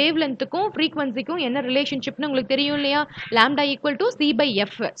சொல்லணும். வேவ் லென்த்துக்கும் ஃப்ரீக்வன்சிக்கும் என்ன ரிலேஷன்ஷிப்னு உங்களுக்கு தெரியும் இல்லையா, lambda equal to C by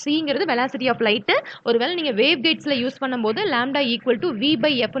F. சிங்கிறது velocity of light. ஒருவேளை நீங்கள் வேவ் கைட்ஸில் யூஸ் பண்ணும்போது lambda equal to we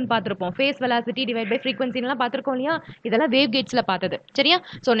by எஃப்னு பார்த்துருப்போம். ஃபேஸ் வெலாசிட்டி டிவைட் பை ஃப்ரீக்வன்சிலாம் பார்த்துருக்கோம் இல்லையா, இதெல்லாம் வேவ் கைட்ஸில் பார்த்தது சரியா.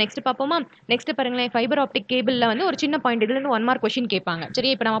 ஸோ நெக்ஸ்ட் பார்ப்போமா. நெக்ஸ்ட் பாருங்களேன், ஃபைபர் ஆப்டிக் கேபிளில் வந்து ஒரு சின்ன பாயிண்ட், இதுல இருந்து 1 மார்க் கொஸ்டின் கேட்பாங்க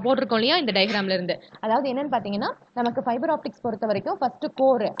சரியா. இப்போ நம்ம போட்டிருக்கோம் இல்லையா இந்த டயக்ராம்ல இருந்து, அதாவது என்னன்னு பார்த்தீங்கன்னா நமக்கு ஃபைபர் ஆப்டிக்ஸ் பொறுத்த வரைக்கும் ஃபர்ஸ்ட்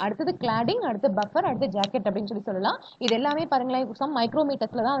கோர், அடுத்தது கிளாடிங், அடுத்து பஃபர், அடுத்து ஜாக்கெட் அப்படின்னு சொல்லலாம். இது எல்லாமே பாருங்களேன் சம்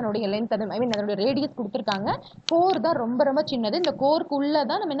மைக்ரோமீட்டர்ஸ்ல தான் அதனுடைய லென்த், ஐ மீன் அதனுடைய ரேடியஸ் கொடுத்துருக்காங்க. கோர் தான் ரொம்ப ரொம்ப சின்னது. இந்த கோர்க்குள்ள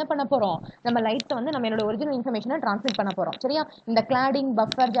தான் நம்ம என்ன பண்ண போறோம், நம்ம லைட்ஸ் வந்து நம்ம என்னோட ஒரிஜினல் இன்ஃபர்மேஷனை டிரான்ஸ்மிட் பண்ண போறோம் சரியா. இந்த கிளாடிங்,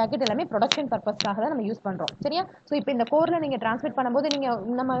 பஃபர், ஜாக்கெட் எல்லாமே ப்ரொடக்ஷன் பர்பஸ்க்காக தான் நம்ம யூஸ் பண்றோம் சரியா. ஸோ இப்போ இந்த கோர்ல நீங்க டிரான்ஸ்மிட் பண்ணும்போது நீங்க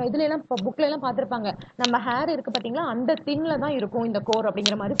நம்ம இதுல எல்லாம் புக்ல எல்லாம் பார்த்திருப்பாங்க, நம்ம ஹேர் இருக்கு பாத்தீங்களா, அந்த தின்ல தான் இருக்கும் இந்த கோர்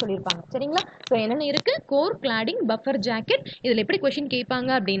அப்படிங்கிற மாதிரி சொல்லியிருப்பாங்க சரிங்களா. ஸோ என்னென்ன இருக்கு, கோர், கிளாடிங், பஃபர், ஜாக்கெட். இதுல எப்படி கொஸ்டின் கேட்பாங்க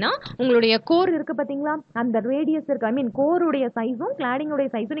அப்படின்னா, உங்களுடைய கோர் இருக்கு பாத்தீங்களா, அந்த ரேடியஸ் இருக்கு, ஐ மீன் கோருடைய சைஸும் கிளாடிங்கோட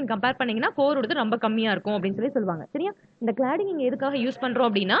சைஸும் நீங்க கம்பேர் பண்ணீங்கன்னா கோரோட ரொம்ப கம்மியா இருக்கும் அப்படின்னு சொல்லுவாங்க சரியா. இந்த கிளாடிங் இங்க எதுக்காக யூஸ் பண்றோம்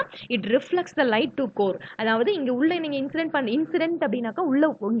அப்படின்னா, it reflects the light to core. அதாவது இங்க உள்ள நீங்க இன்சிடென்ட் அப்படின்னாக்கா உள்ள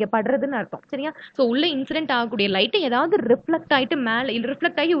இங்க படுறதுன்னு அர்த்தம் சரியா. ஸோ உள்ள இன்சிடென்ட் ஆகக்கூடிய லைட் ஏதாவது ரிஃப்ளெக்ட் ஆயிட்டு மேல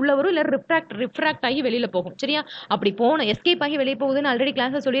ரிஃப்ளெக்ட் ஆகி உள்ள வரும், இல்ல ரிஃப்ராக்ட் ஆகி வெளியில போகும் சரியா. அப்படி போன எஸ்கேப் ஆகி வெளியே போகுதுன்னு ஆல்ரெடி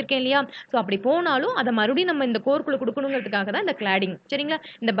கிளாஸ்ல சொல்லியிருக்கேன் இல்லையா. ஸோ அப்படி போனாலும் அதை மறுபடியும் நம்ம இந்த கோர்க்குள்ள கொடுக்கணுங்கிறதுக்காக தான் இந்த கிளாடிங் சரிங்களா.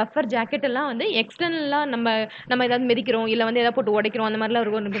 இந்த பஃபர், ஜாக்கெட் எல்லாம் வந்து எக்ஸ்டர்னலா நம்ம ஏதாவது மிதிக்கிறோம் இல்ல வந்து ஏதாவது போட்டு உடைக்கிறோம் அந்த மாதிரிலாம்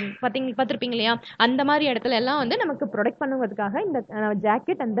இருக்கும் பார்த்திருப்பீங்க இல்லையா. அந்த மாதிரி இடத்துல எல்லாம் வந்து நமக்கு ப்ரொடெக்ட் பண்ணுவதற்காக இந்த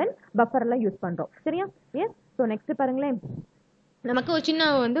ஜாக்கெட் அண்ட் தென் பஃபர் எல்லாம் யூஸ் பண்றோம் சரியா. எஸ். ஸோ நெக்ஸ்ட் பாருங்களேன், நமக்கு ஒரு சின்ன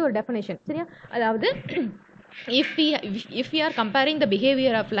வந்து ஒரு டெஃபினேஷன் சரியா. அதாவது if we are comparing the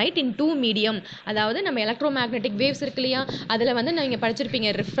behavior of light in two medium, அதாவது நம்ம எலக்ட்ரோமேக்னெட்டிக் வேவ்ஸ் இருக்கு இல்லையா, அதில் வந்து நீங்க படிச்சிருப்பீங்க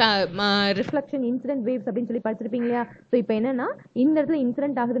ரிஃப்ளெக்ஷன் இன்சிடென்ட் வேவ்ஸ் அப்படின்னு சொல்லி படிச்சிருப்பீங்க இல்லையா. ஸோ இப்போ என்னன்னா இந்த இடத்துல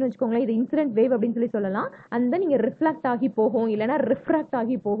இன்சிடென்ட் ஆகுதுன்னு வச்சுக்கோங்களேன், இது இன்சிடென்ட் வேவ் அப்படின்னு சொல்லி சொல்லலாம். அந்த நீங்க ரிஃப்ளெக்ட் ஆகி போகும், இல்லைன்னா ரிஃப்ராக்ட்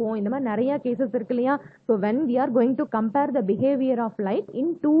ஆகி போகும், இந்த மாதிரி நிறைய கேசஸ் இருக்கு இல்லையா. So when we are going to compare the behaviour of light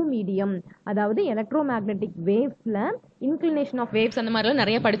in two medium, அதாவது எலக்ட்ரோமேக்னெட்டிக் வேவ்ஸ்ல இன்க்ளினேஷன் ஆஃப் வேவ்ஸ் அந்த மாதிரிலாம்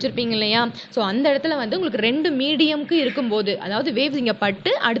நிறைய படிச்சிருப்பீங்க இல்லையா. ஸோ அந்த இடத்துல வந்து உங்களுக்கு ரெண்டு மீடியம்க்கு இருக்கும்போது, அதாவது வேவ்ஸ் இங்கே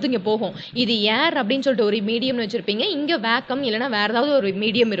பட்டு அடுத்து இங்கே போகும், இது ஏர் அப்படின்னு சொல்லிட்டு ஒரு மீடியம்னு வச்சிருப்பீங்க, இங்கே வேக்கம் இல்லைனா வேற ஏதாவது ஒரு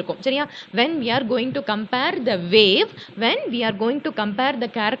மீடியம் இருக்கும் சரியா. when we are going to compare the wave, when we are going to compare the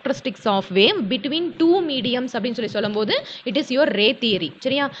characteristics of wave between two mediums அப்படின்னு சொல்லி சொல்லும்போது it is your ray theory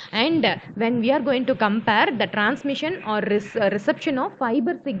சரியா. and when we are going to compare the transmission or reception of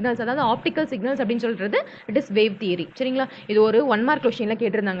fiber signals, அதாவது optical signals அப்படின்னு சொல்றது it is wave theory சரிங்களா. இது ஒரு 1 மார்க் क्वेश्चनல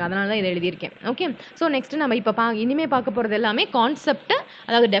கேட்டிருந்தாங்க, அதனால தான் இதை எழுதியிருக்கேன். ஓகே, ஸோ நெக்ஸ்ட் நம்ம இப்போ இனிமே பார்க்க போகிறது எல்லாமே கான்செப்ட்,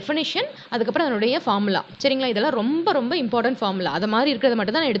 அதாவது டெஃபினிஷன், அதுக்கப்புறம் அதனுடைய ஃபார்முலா சரிங்களா. இதெல்லாம் ரொம்ப ரொம்ப இம்பார்ட்டன்ட் ஃபார்முலா, அது மாதிரி இருக்கிறத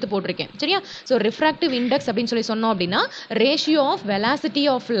மட்டும் தான் நான் எடுத்து போட்டிருக்கேன் சரியா. ஸோ ரிஃப்ராக்டிவ் இண்டெக்ஸ் அப்படின்னு சொல்லி சொன்னோம் அப்படின்னா ratio of velocity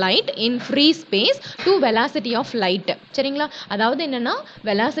of light in free space to velocity of light சரிங்களா. அதாவது என்னன்னா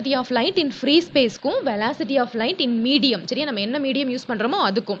velocity of light in free ஸ்பேஸ்க்கும் velocity of light in medium சரியா, நம்ம என்ன மீடியம் யூஸ் பண்றோமோ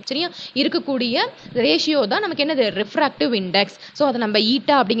அதுக்கும் சரியா இருக்கக்கூடிய ரேஷியோ தான் நமக்கு என்னது ரிஃப்ராக்டிவ் இண்டெக்ஸ். ஸோ அதை நம்ம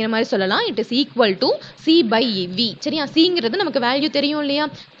ஈட்டா அப்படிங்கிற மாதிரி சொல்லலாம். It is equal to C/V சரியா. சிங்கிறது நமக்கு வேல்யூ தெரியும் இல்லையா,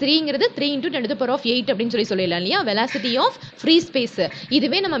 3ங்கிறது 3 × 10⁸ அப்படின்னு சொல்லலாம் இல்லையா, வெலாசிட்டி ஆஃப் ஃப்ரீ ஸ்பேஸ்.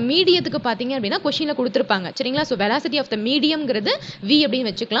 இதுவே நம்ம மீடியத்துக்கு பார்த்தீங்க அப்படின்னா கொஸ்டின்ல கொடுத்துருப்பாங்க சரிங்களா. So velocity of the மீடியம்ங்கிறது V அப்படின்னு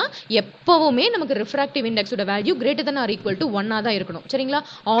வச்சுக்கலாம். எப்பவுமே நமக்கு refractive இண்டெக்ஸோட value greater than or equal to 1 தான் இருக்கணும் சரிங்களா.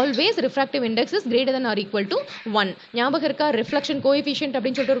 Always refractive index is greater than or equal to 1. ஞாபகம் இருக்கா, ரிஃப்ளெக்ஷன் கோஎஃபிஷியன்ட்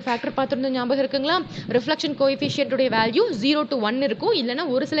அப்படின்னு சொல்லிட்டு ஒரு ஃபேக்டர் பார்த்துருந்தோம், ஞாபகம் இருக்குங்களா. ரிஃப்ளெக்ஷன் கோஎஃபிஷியன்ட் உடைய வேல்யூ 0 to 1 இருக்கும், இல்லைன்னா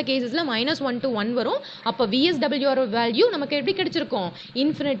ஒரு சில கேசஸ்ல -1 to 1 வரும். அப்போ VSWR வேல்யூ நமக்கு எப்படி கிடைச்சிருக்கும்,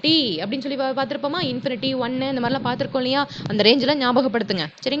 இன்ஃபினிட்டி அப்படின்னு சொல்லி பார்த்துருப்போமா, இன்ஃபினிட்டி 1 இந்த மாதிரிலாம் பார்த்துருக்கோம் இல்லையா. அந்த ரேஞ்சில் ஞாபகப்படுத்துங்க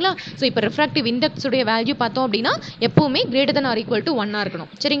சரிங்களா. ஸோ இப்போ ரிஃப்ராக்டிவ் இண்டெக்ஸ் உடைய வேல்யூ பார்த்தோம் அப்படின்னா எப்பவுமே greater than or equal to 1 இருக்கணும்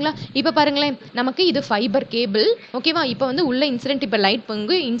சரிங்களா. இப்போ பாருங்களேன், நமக்கு இது ஃபைபர் கேபிள் ஓகேவா. இப்போ வந்து உள்ள இன்சிடென்ட், இப்போ லைட்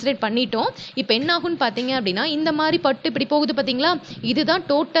பங்கு இன்சிடென்ட் பண்ணிட்டோம். இப்போ என்ன ஆகும்னு பார்த்தீங்க அப்படின்னா இந்த மாதிரி பட்டு இப்படி போகுது பார்த்தீங்களா, இதுதான்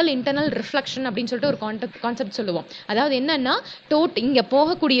டோட்டல் இன்டர்னல் ரிஃப்ளெக்ஷன் அப்படின்னு சொல்லிட்டு ஒரு கான்செப்ட் சொல்லுவோம். அதாவது என்னன்னா இங்க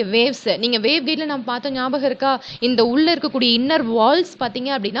போகக்கூடிய வேவ்ஸ், நீங்க வேவ் கைட்ல நம்ம பார்த்தோம் ஞாபகம் இருக்கா, இந்த உள்ள இருக்கக்கூடிய இன்னர் வால்ஸ் பார்த்தீங்க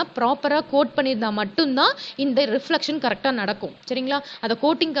அப்படின்னா ப்ராப்பரா கோட் பண்ணியிருந்தா மட்டும்தான் இந்த ரிஃப்ளெக்ஷன் கரெக்டாக நடக்கும் சரிங்களா. அதை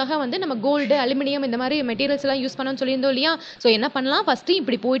கோட்டிங்காக வந்து நம்ம கோல்டு, அலுமினியம் இந்த மாதிரி மெட்டீரியல்ஸ் எல்லாம் யூஸ் பண்ணணும்னு சொல்லியிருந்தோம் இல்லையா. ஸோ என்ன பண்ணலாம், ஃபர்ஸ்ட்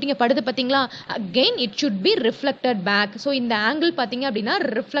இப்படி போயிட்டு படுது பார்த்தீங்களா, again it should be reflected back. So இந்த ஆங்கிள் பார்த்தீங்க அப்படின்னா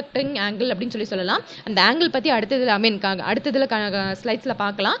ரிஃப்ளெக்டிங் ஆங்கிள் அப்படின்னு சொல்லலாம். அந்த ஆங்கிள் பற்றி அடுத்ததுல அடுத்ததுல ஸ்லைட்ஸ்ல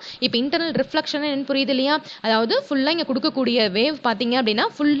பார்க்கலாம். இப்போ இன்டர்னல் ரிஃப்ளெக்ஷன் என்ன புரியுது இல்லையா, அதாவது ஃபுல்லா இங்க கொடுக்கக்கூடிய வேவ் பார்த்தீங்க அப்படின்னா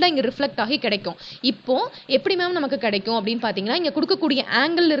ஃபுல்லா இங்க ரிஃப்ளெக்ட் ஆகி கிடைக்கும். இப்போ எப்படி மேம் நமக்கு கிடைக்கும் அப்படின்னு பார்த்தீங்கன்னா இங்க கொடுக்கக்கூடிய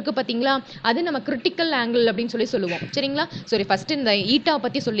ஆங்கிள் இருக்கு பார்த்தீங்களா, அது நம்ம கிரிட்டிக்கல் ஆங்கிள் அப்படின்னு சொல்லுவோம் சரிங்களா. சரி, ஃபர்ஸ்ட் இந்த ஈட்டா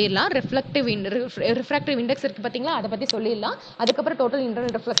பத்தி சொல்லிடலாம். ரிஃப்ராக்டிவ் இண்டெக்ஸ் இருக்கு பார்த்தீங்களா, அதை பத்தி சொல்லிடலாம். அதுக்கப்புறம் டோட்டல்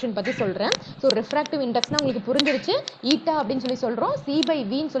இன்டர்னல் ரிஃப்ளெக்ஷன் பத்தி சொல்றேன். ஸோ ரிஃப்ராக்டிவ் இண்டெக்ஸ்னா உங்களுக்கு புரிஞ்சிருச்சு, ஈட்டா அப்படின்னு சொல்றோம்,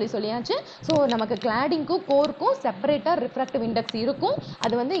 C/Vன்னு சொல்லியாச்சு. ஸோ நமக்கு கிளாடிங்க்கும் கோருக்கும் செப்பரேட்டா ரிஃப்ராக்டிவ் இண்டெக்ஸ் இருக்கும்.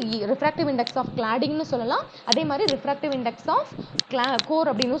 அது வந்து ரிஃப்ராக்டிவ் இண்டெக்ஸ் ஆஃப் கிளாடிங்னு சொல்லலாம், அதே மாதிரி ரிஃப்ராக்டிவ் இண்டெக்ஸ் ஆஃப்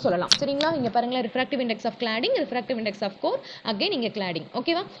கோர் அப்படின்னு சொல்லலாம் சரிங்களா. இங்க பாருங்களேன், refractive index of cladding, refractive index of core, again இங்க கிளாடிங்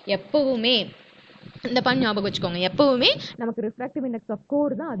ஓகேவா. எப்பவுமே இந்த பாயிண்ட் ஞாபகம் வச்சுக்கோங்க, எப்பவுமே நமக்கு ரிஃப்ராக்டிவ் இண்டெக்ஸ் ஆஃப்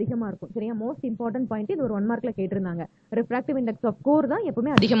கோர் தான் அதிகமா இருக்கும் சரியா. மோஸ்ட் இம்பார்ட்டன்ட் பாயிண்ட், இது ஒரு 1 மார்க்ல கேட்டிருந்தாங்க. ரிஃப்ராக்டிவ் இண்டெக்ஸ் ஆஃப் கோர் தான்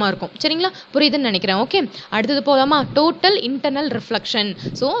எப்பவுமே அதிகமா இருக்கும் சரிங்களா. புரியுதுன்னு நினைக்கிறேன். ஓகே, அடுத்தது போலாமா, total internal reflection.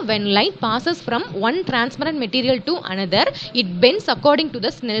 So when light passes from one transparent material to another it bends according to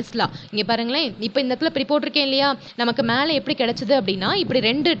the Snell's law. இங்க பாருங்களேன், இப்போ இந்த இடத்துல இப்படி போட்டிருக்கேன் இல்லையா, நமக்கு மேலே எப்படி கிடைச்சது அப்படின்னா இப்படி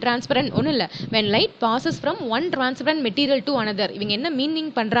ரெண்டு டிரான்ஸ்பரண்ட் ஒன்றும் இல்லை, when light passes from one transparent material to another. இவங்க என்ன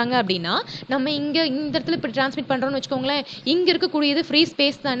மீனிங் பண்றாங்க அப்படின்னா, நம்ம இங்க இந்த இடத்துல இப்படி டிரான்ஸ்மிட் பண்றோம்னு வச்சுக்கோங்களேன், இங்க இருக்கக்கூடியது ஃப்ரீ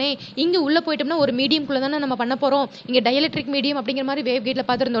ஸ்பேஸ் தானே, இங்க உள்ள போயிட்டோம்னா ஒரு மீடியம் குள்ள தானே நம்ம பண்ண போறோம். இங்க டயலெக்ட்ரிக் மீடியம் அப்படிங்கிற மாதிரி வேவ் கைட்ல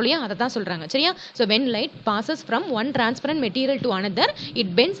பார்த்திருந்தோம் இல்லையா, அதை தான் சொல்றாங்க சரியா. So when light passes from one transparent material to another it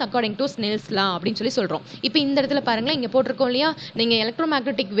bends according to Snell's law அப்படின்னு சொல்றோம். இப்போ இந்த இடத்துல பாருங்களேன், இங்க போட்டிருக்கோம் இல்லையா, நீங்க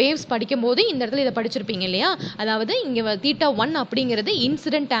எலக்ட்ரோமேக்னெட்டிக் வேவ்ஸ் படிக்கும் போது இந்த இடத்துல இதை படிச்சிருப்பீங்க இல்லையா. அதாவது இங்க θ1 அப்படிங்கிறது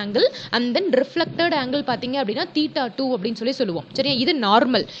incident angle, and then reflected angle பாத்தீங்க அப்படின்னா θ2 அப்படின்னு சொல்லுவோம் சரியா. இது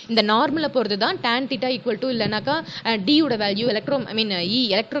நார்மல். இந்த நார்மலை பொறுத்து தான் tan θ equal to இல்லைனாக்கா D உட வேல்யூ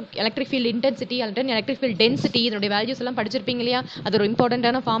எலக்ட்ரிக் ஃபீல்ட் இன்டென்சிட்டி அல்லது எலக்ட்ரிக் ஃபீல்ட் டென்சிட்டி, இதனுடைய வேல்யூஸ் எல்லாம் படிச்சிருப்பீங்க இல்லையா. அது ஒரு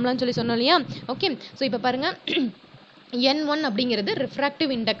இம்பார்ட்டன்டான ஃபார்முலான்னு சொன்னோம் இல்லையா. ஓகே, ஸோ இப்போ பாருங்க, N1 அப்படிங்கிறது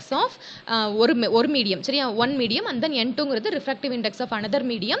refractive index of ஒரு மீடியம் சரியா one medium and then N2ங்கிறது refractive index of another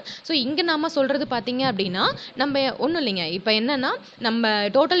medium. So இங்கே நாம சொல்கிறது பார்த்தீங்க அப்படின்னா நம்ம ஒன்றும் இல்லைங்க இப்போ என்னன்னா நம்ம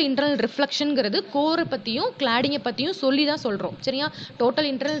டோட்டல் இன்டர்னல் ரிஃப்ளெக்ஷனுங்கிறது கோரை பற்றியும் கிளாடிங்கை பற்றியும் சொல்லி தான் சொல்கிறோம் சரியா. டோட்டல்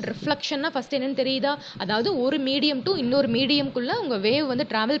இன்டர்னல் ரிஃப்ளெக்ஷன்னா ஃபஸ்ட் என்னன்னு தெரியுதா, அதாவது ஒரு மீடியம் டு இன்னொரு மீடியம்குள்ளே உங்கள் வேவ் வந்து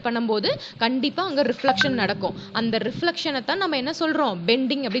ட்ராவல் பண்ணும்போது கண்டிப்பாக அங்கே ரிஃப்ளெக்ஷன் நடக்கும். அந்த ரிஃப்ளெக்ஷனை தான் நம்ம என்ன சொல்கிறோம்,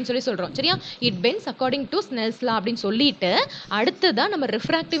 பெண்டிங் அப்படின்னு சொல்லி சொல்கிறோம் சரியா. It Benz according to Snell's லா அப்படின்னு சொல்லிட்டு அடுத்ததான் நம்ம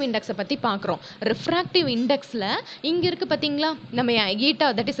ரிஃப்ராக்டிவ் இண்டெக்ஸை பற்றி பார்க்குறோம். ரிஃப்ராக்டிவ் இண்டெக்ஸில் இங்கே இருக்குது பார்த்தீங்களா, நம்ம eta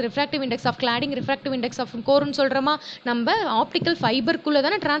that is refractive index of cladding, refractive index of கோர்னு சொல்கிறோமா. நம்ம ஆப்டிக்கல் ஃபைபருக்குள்ளே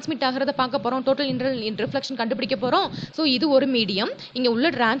தானே டிரான்ஸ்மிட் ஆகிறத பார்க்க போகிறோம், டோட்டல் இன்டர்னல் ரிஃப்ளெக்ஷன் கண்டுபிடிக்க போகிறோம். ஸோ இது ஒரு மீடியம் இங்கே உள்ள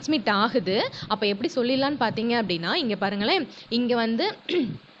டிரான்ஸ்மிட் ஆகுது. அப்போ எப்படி சொல்லிடலான்னு பார்த்தீங்க அப்படின்னா இங்கே பாருங்களேன், இங்கே வந்து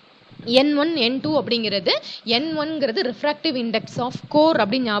N1 N2 அப்படிங்கிறது N1ங்கிறது ரிஃப்ராக்டிவ் இண்டெக்ஸ் ஆஃப் கோர்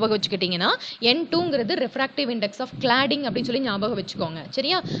அப்படின்னு ஞாபகம் வச்சுக்கிட்டிங்கன்னா N2ங்கிறது ரிஃப்ராக்டிவ் இண்டெக்ஸ் ஆஃப் கிளாடிங் அப்படின்னு சொல்லி ஞாபகம் வச்சுக்கோங்க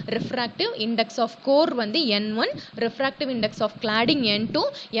சரியா. ரிஃப்ராக்டிவ் இண்டெக்ஸ் ஆஃப் கோர் வந்து N1, refractive index of cladding N2.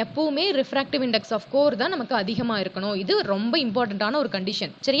 எப்பவுமே ரிஃப்ராக்டிவ் இண்டெக்ஸ் ஆஃப் கோர் தான் நமக்கு அதிகமாக இருக்கணும். இது ரொம்ப இம்பார்ட்டண்ட்டான ஒரு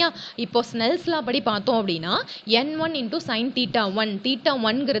கண்டிஷன் சரியா. இப்போ ஸ்னெல்ஸ் லா படி பார்த்தோம் அப்படின்னா N1 into sine theta one, theta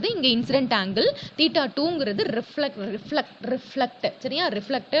ஒன்ங்கிறது இங்கே இன்சிடென்ட் ஆங்கிள், தீட்டா டூங்கிறது ரிஃப்ளெக்ட் சரியா,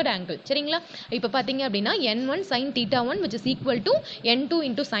 ரிஃப்ளெக்டட் ஆங்கிள் சரிங்களா. இப்போ பார்த்தீங்க அப்படின்னா N1 sin theta 1 which is equal to N2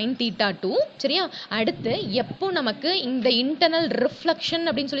 into sin theta 2 சரியா. அடுத்து எப்போ நமக்கு இந்த இன்டர்னல் ரிஃப்ளெக்ஷன்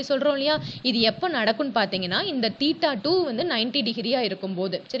அப்படின்னு சொல்லி சொல்கிறோம் இல்லையா, இது எப்போ நடக்கும்னு பார்த்தீங்கன்னா இந்த தீட்டா 2 வந்து 90 டிகிரியாக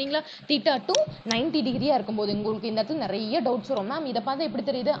இருக்கும்போது சரிங்களா. தீட்டா 2 90 டிகிரியாக இருக்கும்போது உங்களுக்கு இந்த இடத்துல நிறைய டவுட்ஸ் வரும், மேம் இதை பார்த்தா எப்படி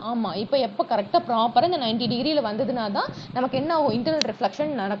தெரியுது. ஆமாம், இப்போ எப்போ கரெக்டாக ப்ராப்பராக இந்த 90 டிகிரியில் வந்ததுனா தான் நமக்கு என்ன ஆகும், இன்டர்னல்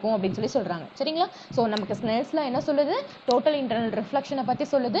ரிஃப்ளெக்ஷன் நடக்கும் அப்படின்னு சொல்லி சொல்கிறாங்க சரிங்களா. ஸோ நமக்கு ஸ்னெல்ஸ்ல என்ன சொல்லுது, டோட்டல் இன்டர்னல் ரிஃப்ளெக்ஷனை பற்றி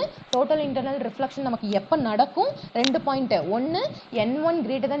சொல்லுது. டோட்டல் இன்டர்னல் ரிஃப்ளெக்ஷன் நமக்கு எப்போ நடக்கும், 2 பாயிண்ட். ஒன்று N1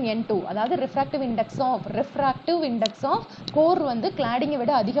 greater than N2, அதாவது ரிஃப்ராக்டிவ் இண்டெக்ஸ் ஆஃப் கோர் வந்து கிளாடிங்கை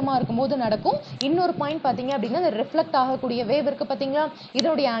விட அதிகமாக இருக்கும்போது நடக்கும். இன்னொரு பாயிண்ட் பார்த்தீங்க அப்படின்னா இந்த ரிஃப்ளெக்ட் ஆகக்கூடிய வேவ் இருக்கு பார்த்தீங்களா,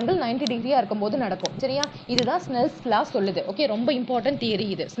 இதோடைய ஆங்கிள் 90 டிகிரியாக இருக்கும்போது நடக்கும் சரியா. இதுதான் ஸ்னெல்ஸ் லா சொல்லுது. ஓகே, ரொம்ப இம்பார்ட்டன்ட் தியரி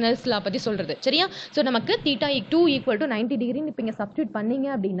இது ஸ்னெல்ஸ் லா பற்றி சொல்றது சரியா. ஸோ நமக்கு தீட்டா 2 ஈக்குவல் டு 90 டிகிரின்னு இப்போ இங்கே சப்ஸ்டியூட் பண்ணீங்க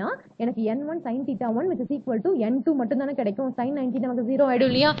அப்படின்னா எனக்கு N1 sin theta 1 which is equal to N2 மட்டும் தானே கிடைக்கும். sin 90 நமக்கு 0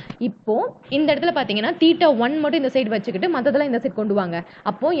 ஆயிடும் இல்லையா. இப்போ இந்த இடத்துல பாத்தீங்கன்னா தீட்டா 1 மட்டும் இந்த சைடு வச்சுக்கிட்டு மத்ததெல்லாம் இந்த சைடு கொண்டு வாங்க.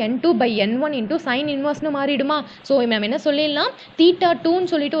 அப்போ N2 by N1 into sin inverse னு மாறிடுமா. சோ மேம் என்ன சொல்லிடலாம், தீட்டா 2 னு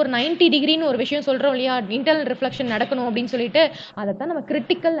சொல்லிட்டு ஒரு 90 டிகிரின்னு ஒரு விஷயம் சொல்றோம் இல்லையா, இன்டர்னல் ரிஃப்ளெக்ஷன் நடக்கணும் அப்படின்னு சொல்லிட்டு அதை தான் நம்ம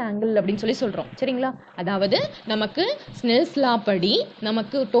கிரிட்டிக்கல் ஆங்கிள் அப்படின்னு சொல்லி சொல்றோம் சரிங்களா. அதாவது நமக்கு ஸ்னெல்ஸ் லா படி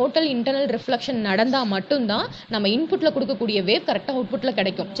நமக்கு டோட்டல் இன்டர்னல் ரிஃப்ளெக்ஷன் நடந்தா மட்டும்தான் நம்ம இன்புட்ல கொடுக்கக்கூடிய வேவ் கரெக்டா அவுட்புட்ல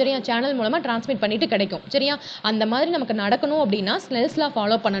கிடைக்கும் சரியா, சேனல் மூலமா டிரான்ஸ்மிட் பண்ணிட்டு கிடைக்கும் சரியா. அந்த மாதிரி நமக்கு நடக்கணும் அப்படின்னா ஸ்னெல்ஸ் லா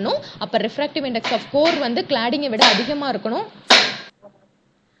ஃபாலோ பண்ணணும். அப்ப ரிஃப்ராக்டிவ் இண்டெக்ஸ் ஆஃப் கோர் வந்து கிளாடிங்கை விட அதிகமா இருக்கணும்.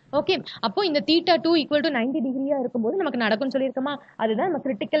 ஓகே, அப்போ இந்த தீட்டா 2 ஈக்குவல் டு 90 டிகிரியா இருக்கும்போது நமக்கு நடக்கும்னு சொல்லியிருக்கோமா, அதுதான் நம்ம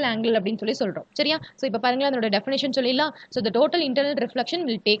கிரிட்டிக்கல் ஆங்கிள் அப்படின்னு சொல்லி சொல்றோம் சரியா. ஸோ இப்போ பாருங்களா அதோட டெஃபினேஷன் சொல்லிடலாம். So the total internal reflection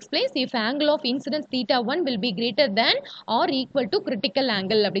will takes place if angle of incidence theta 1 will be greater than or equal to critical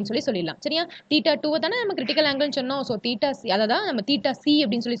angle அப்படின்னு சொல்லிடலாம் சரியா. தீட்டா 2 தானே நம்ம கிரிட்டிக்கல் ஆங்கிள்னு சொன்னோம். ஸோ தீட்டா சி, அதான் நம்ம தீட்டா சி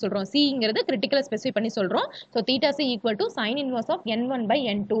அப்படின்னு சொல்லி சொல்றோம். சிங்கிறது கிரிட்டிக்கலை ஸ்பெசிஃபை பண்ணி சொல்றோம். So theta C equal to sine inverse of N1 by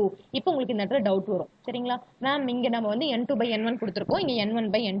N2. இப்போ உங்களுக்கு இந்த இடத்துல டவுட் வரும் சரிங்களா, மேம் இங்க நம்ம வந்து N2 by N1 கொடுத்துருக்கோம், இங்க N1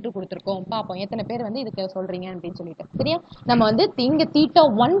 by N2 கொடுத்துருக்கோம், பார்ப்போம் எத்தனை பேர் வந்து இதுக்கு சொல்றீங்க அப்படின்னு சொல்லிட்டு சரியா. நம்ம வந்து இங்க தீட்டா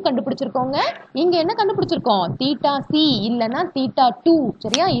 1 கண்டுபிடிச்சிருக்கோங்க, இங்க என்ன கண்டுபிடிச்சிருக்கோம், தீட்டா சி இல்லனா தீட்டா 2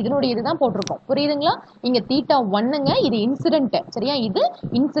 சரியா. இதனுடைய இதுதான் போட்டிருக்கோம் புரியுதுங்களா. இங்க தீட்டா 1ங்க இது இன்சிடென்ட் சரியா, இது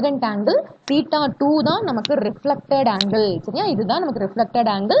இன்சிடென்ட் ஆங்கிள். தீட்டா 2 தான் நமக்கு ரிஃப்ளெக்டட் ஆங்கிள் சரியா, இதுதான் நமக்கு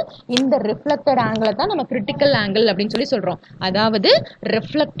ரிஃப்ளெக்டட் ஆங்கிள். இந்த ரிஃப்ளெக்டட் ஆங்கிளை தான் நம்ம கிரிட்டிக்கல் ஆங்கிள் அப்படின்னு சொல்லி சொல்றோம். அதாவது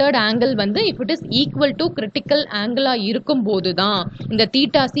ரிஃப்ளெக்டட் ஆங்கிள் வந்து if it is equal to critical ஆங்கிளா இருக்கும் போதுதான் இந்த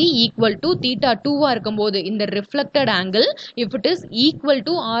theta C equal to theta 2 இருக்கும்போது இந்த reflected angle if it is equal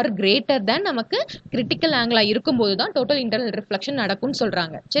to R greater than நமக்கு கிரிட்டிக்கல் ஆங்கிளா இருக்கும்போது தான் டோட்டல் இன்டர்னல் ரிஃப்ளெக்ஷன் நடக்கும்னு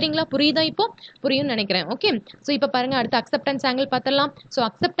சொல்றாங்க சரிங்களா. புரியுதா, இப்போ புரியும்னு நினைக்கிறேன். ஓகே, ஸோ இப்போ பாருங்க அடுத்து அக்செப்டன்ஸ் ஆங்கிள் பார்த்தலாம். ஸோ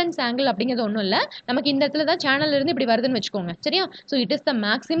அக்செப்டன்ஸ் ஆங்கிள் அப்படிங்கிறது ஒன்றும் இல்லை, நமக்கு இந்த இடத்துல தான் சேனல்ல இருந்து இப்படி வருதுன்னு வச்சுக்கோங்க சரியா. So it is the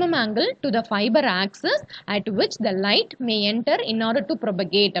maximum angle to the fibre axis at which the light May enter in order to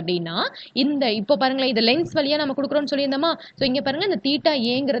propagate அப்படின்னா இந்த இப்போ பாருங்களேன் இது லென்ஸ் வழியா நம்ம கொடுக்குறோம்னு சொல்லியிருந்தோமா. ஸோ இங்க பாருங்க இந்த தீட்டா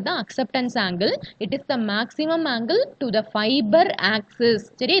ஏங்கிறது தான் acceptance angle. It is the maximum angle to the fibre axis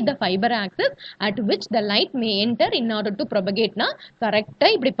சரி, the fiber axis at which the light may enter in order to propagate னா கரெக்டா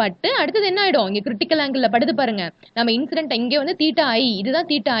இப்படி பட்டு அடுத்தது என்ன ஆயிடும், இங்க கிரிட்டிக்கல் ஆங்கிள்ல படுது பாருங்க. நம்ம இன்சிடென்ட் இங்க வந்து தீட்டா ஐ, இதுதான்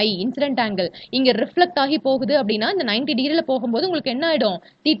தீட்டா ஐ இன்சிடென்ட் ஆங்கிள். இங்க ரிஃப்ளெக்ட் ஆகி போகுது அப்படின்னா இந்த 90 டிகிரில போகும்போது உங்களுக்கு என்ன ஆயிடும்,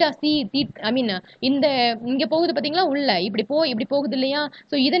 தீட்டா சி ஐ மீன் இந்த இங்க போகுது பாத்தீங்களா உள்ள இப்படி போகுது இல்லையா.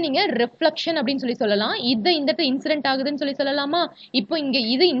 சோ இதை நீங்க ரிஃப்ளெக்ஷன் அப்படின்னு சொல்லி சொல்லலாம். இது இந்த இடத்துல இன்சிடென்ட் ஆகுதுன்னு சொல்லி சொல்லலாமா. இப்போ இங்க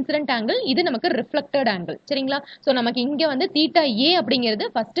இது இன்சிடென்ட் ஆங்கிள், இது நமக்கு ரிஃப்ளெக்டட் ஆங்கிள். சரிங்களா? சோ நமக்கு இங்க வந்து தீட்டா ஏ அப்படிங்கிறது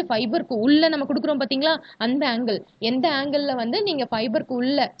ஃபர்ஸ்ட் ஃபைபருக்கு உள்ள நம்ம கொடுக்குறோம் பாத்தீங்களா, அந்த ஆங்கிள். எந்த ஆங்கிள் வந்து நீங்க ஃபைபருக்கு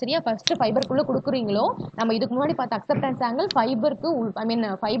உள்ள, சரியா, ஃபர்ஸ்ட் ஃபைபருக்குள்ள கொடுக்குறீங்களோ, நம்ம இதுக்கு முன்னாடி பார்த்த அக்செப்டன்ஸ் ஆங்கிள் ஃபைபருக்கு ஐ மீன்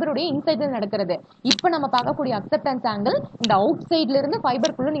ஃபைபருடைய இன்சைட்ல நடக்கிறது. இப்போ நம்ம பார்க்கக்கூடிய அக்செப்டன்ஸ் ஆங்கிள் இந்த அவுட் சைட்ல இருந்து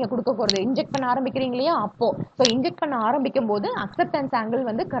ஃபைபருக்குள்ள நீங்க கொடுக்க போறது. இன்ஜெக்ட் பண்ண ஆரம்பிக்கிறீங்க இல்லையா, அப்போ ஸோ இன்ஜெக்ட் பண்ண ஆரம்பிக்கும் போது அக்செப்டன்ஸ் ஆங்கிள்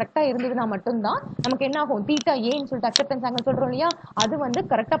வந்து கரெக்டா இருந்ததுன்னா மட்டும்தான் நமக்கு என்ன ஆகும், தீட்டா ஏன்னு சொல்லிட்டு அக்செப்டன்ஸ் ஆங்கிள் சொல்றோம் இல்லையா, அது வந்து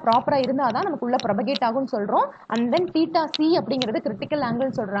கரெக்டா ப்ராப்பரா இருந்தாதான் நமக்கு உள்ள ப்ரொபகேட் ஆகும்னு சொல்றோம். அண்ட் தென் தீட்டா சி அப்படிங்கிறது கிரிட்டிக்கல்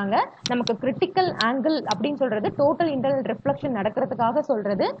ஆங்கிள் சொல்றாங்க. நமக்கு கிரிட்டிக்கல் ஆங்கிள் அப்படின்னு சொல்றது டோட்டல் இன்டர்னல் ரிஃப்ளெக்ஷன் நடக்கிறதுக்காக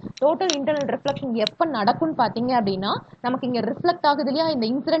சொல்றது. டோட்டல் இன்டர்னல் ரிஃப்ளெக்ஷன் எப்ப நடக்கும்னு பாத்தீங்க அப்படின்னா, நமக்கு இங்க ரிஃப்ளெக்ட் ஆகுது இல்லையா, இந்த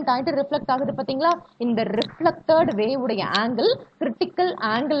இன்சிடென்ட் ஆயிட்டு ரிஃப்ளெக்ட் ஆகுது பாத்தீங்களா, இந்த ரிஃப்ளெக்டட் வேவ் உடைய ஆங்கிள் கிரிட்டிக்கல்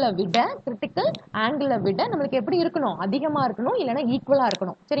ஆங்கிள் விட நம்மளுக்கு எப்படி இருக்கணும், அதிகமா இருக்கணும், இல்லைன்னா ஈக்குவலா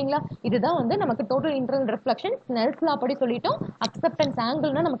இருக்கணும். சரிங்களா? இதுதான் வந்து நமக்கு டோட்டல் இன்டர்னல் ரிஃப்ளெக்ஷன். ஸ்னெல்ஸ் லா படி சொல்லிட்டோம். அக்செப்டன்ஸ்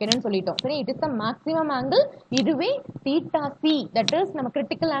ஆங்கிள்னா நமக்கு என்னன்னு சொல்லிட்டோம். சரி, it is the maximum angle. இதுவே தீட்டா சி, தட் இஸ் நம்ம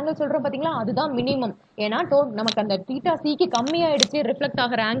கிரிட்டிக்கல் ஆங்கிள் சொல்றோம் பாத்தீங்களா, அதுதான் மினிமம். ஏன்னா நமக்கு அந்த தீட்டா சிக்கு கம்மி ஆயிடுச்சு ரிஃப்ளெக்ட்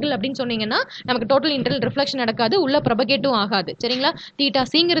ஆகிற ஆங்கிள் அப்படின்னு சொன்னீங்கன்னா நமக்கு டோட்டல் இன்டர்னல் ரிஃப்ளெக்ஷன் நடக்காது, உள்ள ப்ரொபகேட்டும் ஆகாது. சரிங்களா? Theta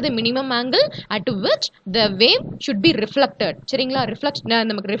சிங்கிறது minimum angle at which the wave should be reflected. சரிங்களா?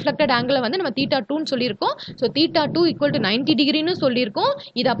 நமக்கு ரிஃப்ளெக்டட் ஆங்கிள் வந்து நம்ம தீட்டா 2 னு சொல்லியிருக்கோம். ஸோ தீட்டா 2 ஈக்குவல் டு 90 டிகிரின்னு சொல்லியிருக்கோம்.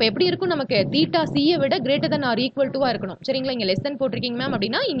 இது அப்போ எப்படி இருக்கும், நமக்கு தீட்டா சியை விட கிரேட்டர் தன் ஆர் ஈக்குவல் டுவா இருக்கணும். சரிங்களா? இங்க லெஸ் தன் போட்டிருக்கீங்க மேம்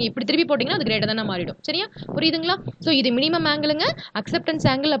அப்படின்னா இங்க இப்படி திருப்பி போட்டீங்கன்னா அது கிரேட்டர் தானா மாறிடும். சரியா? புரியுதுங்களா? ஸோ இது மினிமம் ஆங்கிளுங்க. அக்செப்டன்ஸ்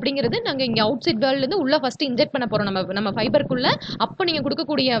ஆங்கிள் அப்படிங்கிறது நாங்க இங்க அவுட் சைட் வேர்ல்ட்ல இருந்து உள்ள ஃபர்ஸ்ட் இன்ஜெக்ட் பண்ண போறோம் நம்ம ஃபைபருக்குள்ள. அப்போ நீங்க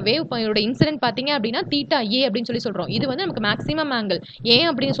கொடுக்கக்கூடிய வேவ் இன்சிடென்ட் பாத்தீங்க அப்படின்னா தீட்டா ஏ அப்படின்னு சொல்றோம். இது வந்து நமக்கு மேக்ஸிமம் ஆங்கிள். ஏன்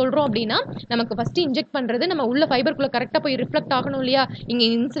அப்படின்னு சொல்றோம் அப்படின்னா, நமக்கு ஃபர்ஸ்ட் இன்ஜெக்ட் பண்றது நம்ம உள்ள ஃபைபருக்குள்ள கரெக்டா போய் ரிஃப்ளெக்ட் ஆகணும் இல்லையா, இங்க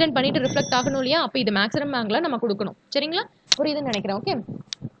இன்சிடென்ட் பண்ணிட்டு ரிஃப்ளெக்ட் ஆகணும் இல்லையா, அப்ப இது மேக்ஸிமம் ஆங்கிளா நம்ம கொடுக்கணும். சரிங்களா? புரியுதுன்னு நினைக்கிறேன். ஓகே,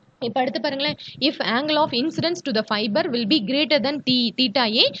 இப்ப அடுத்து பாருங்களேன், if angle of incidence to the fiber will be greater than theta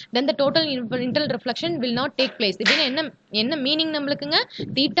a, then the total internal reflection will not take place. இது என்ன மீனிங் நம்மளுக்குங்க,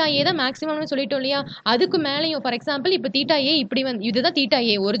 தீட்டா ஏ தான் மேக்ஸிமம்னு சொல்லிட்டோம் இல்லையா, அதுக்கு மேலேயும் ஃபார் எக்ஸாம்பிள் இப்போ தீட்டா ஏ இப்படி வந்து இதுதான் தீட்டா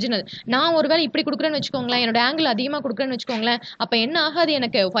ஏ ஒரிஜினல், நான் ஒருவேளை இப்படி கொடுக்குறேன்னு வச்சுக்கோங்களேன், என்னோட ஆங்கிள் அதிகமாக கொடுக்குறேன்னு வச்சுக்கோங்களேன், அப்போ என்ன ஆகாது,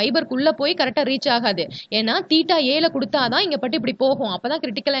 எனக்கு ஃபைபருக்குள்ளே போய் கரெக்டாக ரீச் ஆகாது. ஏன்னா தீட்டா ஏல கொடுத்தாதான் இங்கே பட்டு இப்படி போகும், அப்பதான்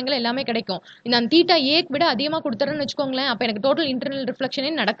கிரிட்டிக்கல் ஆங்கிள் எல்லாமே கிடைக்கும். நான் தீட்டா ஏக்கு விட அதிகமாக கொடுத்துறேன்னு வச்சுக்கோங்களேன், அப்போ எனக்கு டோட்டல் இன்டர்னல்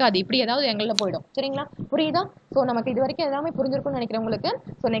ரிஃப்ளெக்ஷனே நடக்காது, இப்படி ஏதாவது எங்களில் போயிடும். சரிங்களா? புரியுதா? ஸோ நமக்கு இது வரைக்கும் எல்லாமே புரிஞ்சிருக்கும்னு நினைக்கிறேன் உங்களுக்கு.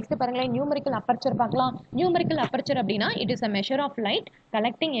 ஸோ நெக்ஸ்ட் பாருங்களேன், நியூமெரிக்கல் அப்பர்ச்சர் பார்க்கலாம். நியூமெரிக்கல் அப்பர்ச்சர் அப்படின்னா it is a measure of light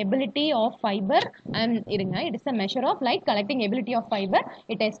collecting ability of fibre and it is a measure of light collecting ability of fibre.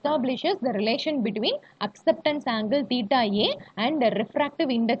 It establishes the relation between acceptance angle theta A and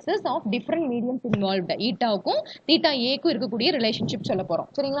refractive indexes of different mediums involved. ஈட்டாவுக்கும் theta ஏக்கும் இருக்கக்கூடிய relationship சொல்ல போறோம்.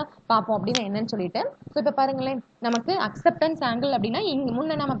 சரிங்களா? பார்ப்போம் அப்படின்னா என்னன்னு சொல்லிட்டு. So இப்போ பாருங்களேன், நமக்கு அக்செப்டன்ஸ் ஆங்கிள் அப்படின்னா இங்க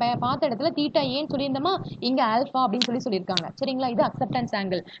முன்ன நம்ம பார்த்த இடத்துல தீட்டா ஏன்னு சொல்லியிருந்தோமா, இங்க ஆல்பா அப்படின்னு சொல்லியிருக்காங்க. சரிங்களா? இது அக்செப்டன்ஸ்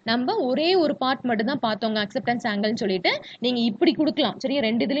ஆங்கிள். நம்ம ஒரே ஒரு பார்ட் மட்டும் தான் பார்த்தோங்க அக்செப்டன்ஸ் ஆங்கிள் சொல்லிட்டு. நீங்க இப்படி கொடுக்கலாம். சரியா?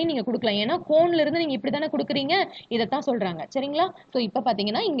 ரெண்டு இதுலயும் நீங்க கொடுக்கலாம். ஏன்னா கோன்ல இருந்து நீங்க இப்படி தானே கொடுக்குறீங்க, இதைத்தான் சொல்றாங்க. சரிங்களா? ஸோ இப்போ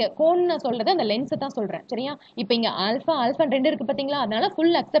பாத்தீங்கன்னா இங்க கோன்னு சொல்றது அந்த லென்ஸை தான் சொல்றேன். சரியா? இப்போ இங்க ஆல்பா ரெண்டு இருக்கு பாத்தீங்களா, அதனால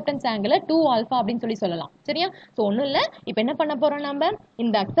ஃபுல் அக்செப்டன்ஸ் ஆங்கிள் 2 ஆல்பா அப்படின்னு சொல்லலாம். சரியா? ஸோ ஒன்றும் இல்லை, இப்போ என்ன பண்ண போறோம், நம்ம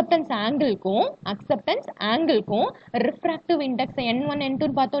இந்த acceptance ஆங்கிள்க்கும் refractive index n1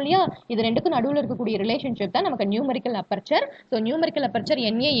 n2 பார்த்தோம் இல்லையா, இது ரெண்டுக்கும் நடுவில் இருக்கக்கூடிய ரிலேஷன்ஷிப் தான் நமக்கு numerical aperture. So numerical aperture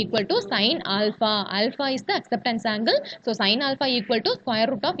NA equal to sin alpha. Alpha is the acceptance angle. So sin alpha equal to square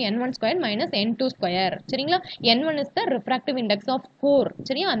root of n1 square minus n2 square. சரிங்களா? n1 is the refractive index of core.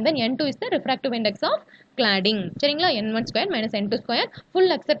 சரியா? and then n2 is the refractive index of cladding. சரிங்களா? n1 square minus n2 square.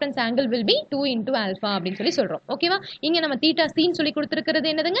 Full acceptance angle will be 2 into alpha அப்படின்னு சொல்றோம். ஓகேவா? இங்க நம்ம theta scene சொல்லி கொடுத்திருக்கிறது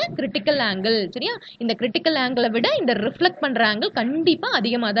என்னதுங்க, கிரிட்டிக்கல் ஆங்கிள். சரியா? இந்த கிரிட்டிக்கல் ஆங்கிளை விட இந்த ரிஃப்ளெக்ட் பண்ற ஆங்கிள் கண்டிப்பா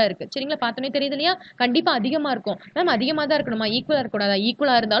அதிகமா தான் இருக்கு. சரிங்களா? பார்த்தோன்னே தெரியுது இல்லையா, கண்டிப்பா அதிகமா இருக்கும். மேம் அதிகமா தான் இருக்கணுமா, ஈக்குவலா இருக்கக்கூடாதா,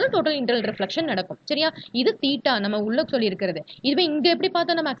 ஈக்குவலா இருந்தாலும் டோட்டல் இன்டர்னல் ரிஃப்ளெக்ஷன் நடக்கும். சரியா? இது தீட்டா நம்ம உள்ள சொல்லி இருக்கிறது. இதுவே இங்க எப்படி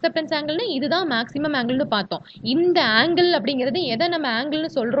பார்த்தோம், நம்ம அக்செப்டன்ஸ் ஆங்கிள்னு இதுதான் மேக்ஸிமம் ஆங்கிள்னு பார்த்தோம். இந்த ஆங்கிள் அப்படிங்கிறது எதை நம்ம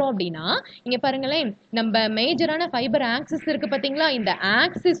ஆங்கிள்னு சொல்றோம் அப்படின்னா, இங்க பாருங்களேன், நம்ம மேஜரான ஃபைபர் ஆக்சிஸ் இருக்கு பாத்தீங்களா, இந்த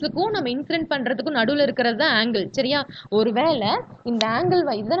ஆக்சிஸுக்கும் நம்ம இன்சிடென்ட் பண்றதுக்கும் நடுவில் இருக்கிறது தான் ஆங்கிள். சரியா? ஒருவேளை இந்த ஆங்கிள்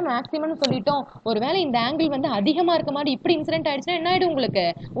இதுதான் நம்ம மேக்ஸிமம்னு சொல்லிட்டோம், ஒருவேளை இந்த ஆங்கிள் வந்து அதிகமா இருக்க மாதிரி இப்படி இன்சிடென்ட் ஆயிடுச்சுன்னா என்ன ஆயிடும், உங்களுக்கு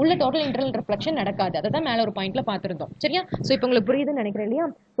உள்ள டோட்டல் இன்டர்னல் ரிஃப்ளெக்ஷன் நடக்காது. அதை தான் மேல ஒரு பாயிண்ட்ல பார்த்திருந்தோம். சரியா? சோ இப்போ உங்களுக்கு புரியுதுன்னு நினைக்கிறேன் இல்லையா?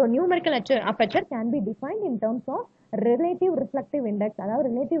 So numerical aperture can be defined in terms of relative reflective index. அதாவது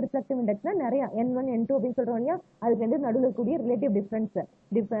ரிலேட்டிவ் ரிஃப்ளெக்டிவ் இண்டெக்ஸ்னா நிறைய N1 N2 அப்படின்னு சொல்றோம் இல்லையா, அதுக்கு வந்து நடுவில் இருக்கக்கூடிய relative difference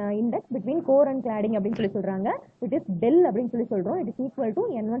index between core and cladding அப்படின்னு சொல்லி சொல்றாங்க. இட் இஸ் டெல் அப்படின்னு சொல்லி சொல்றோம். It is equal to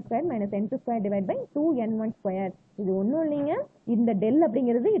N1 square minus N2 square divide by 2N1 square. இது ஒன்றும் இல்லைங்க, இந்த டெல்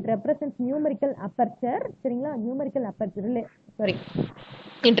அப்படிங்கிறது இட் ரெப்ரசன்ஸ் நியூமரிக்கல் அப்பர்ச்சர். சரிங்களா, numerical aperture sorry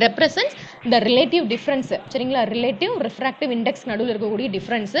it represents the relative difference. சரிங்களா, relative refractive index நடுவில் இருக்கக்கூடிய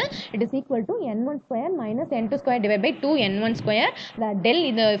difference. It is equal to N1 square minus N2 square divided by 2N1 square. the del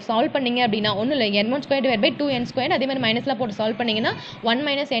இதை solve பண்ணீங்க அப்படின்னா ஒன்றும் இல்லை, N1 square divided by 2N square, அதே மாதிரி மைனஸ்லாம் போட்டு சால்வ் பண்ணீங்கன்னா 1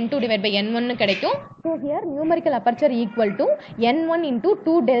 minus N2 divided by N1 கிடைக்கும். So here numerical aperture equal to N1 into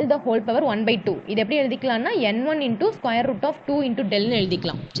 2 del the whole power 1 by 2. இது எப்படி எழுதிக்கலாம்னா N1 into square root of 2 into del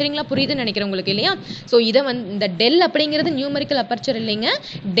எழுதிக்கலாம். சரிங்களா, புரியுதுன்னு நினைக்கிறேன் உங்களுக்கு இல்லையா. ஸோ இதை வந்து இந்த del அப்படிங்கிறது நியூமரிக்கல் அப்பர்ச்சர் இல்லைங்க,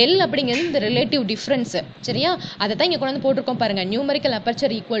 del அப்படிங்கிறது இந்த ரிலேட்டிவ் டிஃபரன்ஸ். சரியா, அதை தான் இங்கே கொண்டு வந்து போட்டிருக்கோம் பாருங்க. Numerical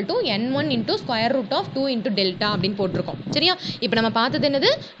aperture equal to N1 into square root of 2 into delta அப்படின்னு போட்டிருக்கோம். சரியா, இப்போ நம்ம பார்த்தது என்னது,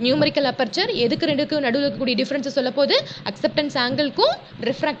 நியூமரிக்கல் அப்பர்ச்சர் எதுக்கு ரெண்டுக்கு நடுவில் இருக்கக்கூடிய டிஃபரன்ஸ் சொல்ல போகுது, அக்செப்டன்ஸ் ஆங்கிள்க்கும்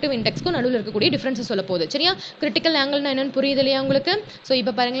ரிஃப்ராக்டிவ் இண்டெக்ஸ்க்கும் நடுவில் இருக்கக்கூடிய டிஃபரன்ஸ் சொல்ல போகுது. சரியா, கிரிட்டிக்கல் ஆங்கிள்னா என்னன்னு புரியுது இல்லையா உங்களுக்கு. ஸோ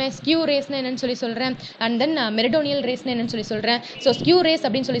இப்போ பாருங்களேன், ஸ்கியூ ரேஸ்னா என்னன்னு சொல்லி சொல்கிறேன், அண்ட் தென் மெரிடோனியல் ரேஸ்னா என்னன்னு சொல்லி சொல்கிறேன். ஸோ ஸ்கியூ ரேஸ்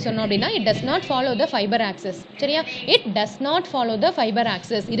அப்படின்னு சொல்லி சொன்னோம் அப்படின்னா it does not follow the fibre access. சரியா, it does not follow the fibre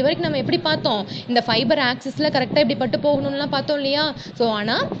access. இது வரைக்கும் நம்ம எப்படி பார்த்தோம், இந்த ஃபைபர் ஆக்சிஸ்ல கரெக்டாக இப்படி பட்டு போகணும்லாம் பார்த்தோம் இல்லையா. ஸோ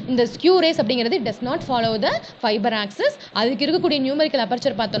ஆனால் இந்த ஸ்கியூ ரேஸ் அப்படிங்கிறது does not follow the fibre axis. அதுக்கு இருக்கக்கூடிய நியூமரிக்கல்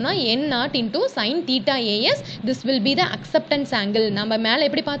அப்பர்ச்சர் பார்த்தோம்னா N0 into sin theta as. This will be the acceptance angle. நம்ம மேலே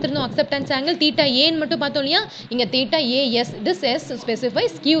எப்படி பார்த்துருந்தோம், அக்செப்டன்ஸ் ஆங்கிள் தீட்டா ஏன்னு மட்டும் பார்த்தோம் இல்லையா, இங்கே theta as, this S specify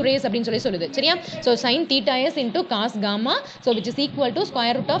skew race அப்படின்னு சொல்லி சொல்லுது. சரியா, so sin theta s into cos gamma, so which is equal to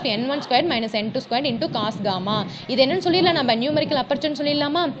square root of N1 squared minus N2 squared into cos gamma. இது என்னன்னு சொல்லிடலாம், நம்ம நியூமரிக்கல் அப்பர்ச்சர்னு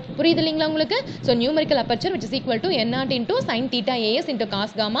சொல்லிடலாமா, புரியுது இல்லைங்களா உங்களுக்கு. So numerical aperture which is equal to N0 into sin theta as into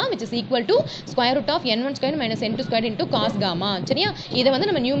cos gamma which is equal to square root of N1 squared minus N2 squared into cos gamma. சரியா, இதை வந்து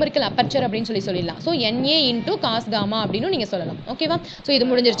நம்ம numerical aperture அப்படின்னு சொல்லிடலாம். So NA into cos gamma அப்படின்னு நீங்க சொல்லலாம். ஓகேவா, ஸோ இது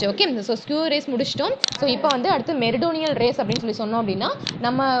முடிஞ்சிருச்சு. ஓகே, ஸோ ஸ்கியூ ரேஸ் முடிச்சிட்டோம். ஸோ இப்போ வந்து அடுத்து மெரிடோனியல் ரேஸ் அப்படின்னு சொல்லி சொன்னோம் அப்படின்னா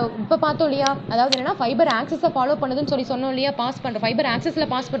நம்ம இப்போ பார்த்தோம் இல்லையா, அதாவது என்னன்னா ஃபைபர் ஆக்சிஸை ஃபாலோ பண்ணுதுன்னு சொல்லி சொன்னோம் இல்லையா, பாஸ் பண்ற ஃபைபர் ஆக்சிஸ்ல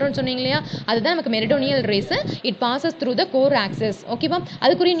பாஸ் பண்றோம்னு சொன்னீங்க இல்லையா, அதுதான் நமக்கு meridional race. It bosses through the core axis. ஓகேவா,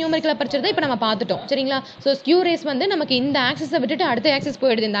 அதுக்குரிய நியூமரிக்கல் அப்பர்ச்சர் தான் இப்போ நம்ம பார்த்துட்டோம். சரிங்களா, ஸோ ஸ்கியூ ரேஸ் வந்து நமக்கு இந்த ஆக்சிஸை விட்டுட்டு அடுத்த ஆக்சிஸ்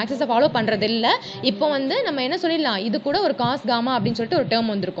போயிடுது, இந்த ஆக்சிஸை ஃபாலோ பண்றது இல்லை. இப்போ வந்து நம்ம என்ன சொல்லிடலாம், இது கூட ஒரு காஸ் காமா அப்படின்னு சொல்லிட்டு ஒரு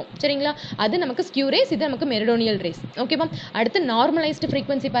டேர்ம் வந்திருக்கும். சரிங்களா, அது நமக்கு ஸ்கியூ ரேஸ், இது நமக்கு மெரிடோனியல் ரேஸ். ஓகேவா, அடுத்து நார்மலைஸ்டு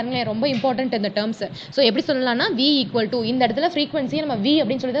ஃப்ரீக்வன்சி பாருங்களேன், ரொம்ப இம்பார்ட்டன்ட் இந்த டேர்ம்ஸ். ஸோ எப்படி சொல்லலாம்னா V ஈக்குவல் டு, இந்த இடத்துல ஃப்ரீக்வன்சியை நம்ம V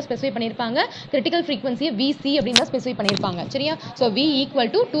அப்படின்னு சொல்லி தான் ஸ்பெசிஃபை பண்ணியிருப்பாங்க, கிரிட்டிக்கல் ஃப்ரீக்வன்சியை VC அப்படின்னு தான் ஸ்பெசிஃபை பண்ணியிருப்பாங்க. சரியா, so V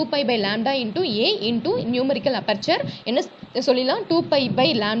equal to 2π by lambda into A into numerical aperture என்ன சொல்லிடலாம், 2π by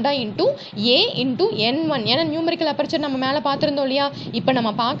lambda into A into N1. ஏன்னா நியூமரிக்கல் அப்பர்ச்சர் நம்ம மேலே பார்த்துருந்தோம் இல்லையா, இப்போ நம்ம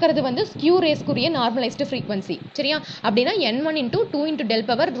பார்க்கறது வந்து ஸ்கியூ ரேஸ்க்குரிய நார்மலைஸ்டு ஃப்ரீக்வன்சி. சரியா, அப்படின்னா N1 into 2 into del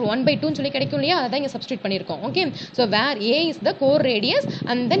power 1 by 2 சொல்லி கிடைக்கும் இல்லையா, அதை இங்கே சப்ஸ்டியூட் பண்ணியிருக்கோம். Okay, so where A is the core radius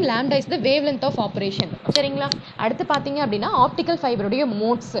and then lambda is the wavelength of operation. சரிங்களா, அடுத்து பார்த்தீங்க அப்படின்னா ஆப்டிக்கல் ஃபைபருடைய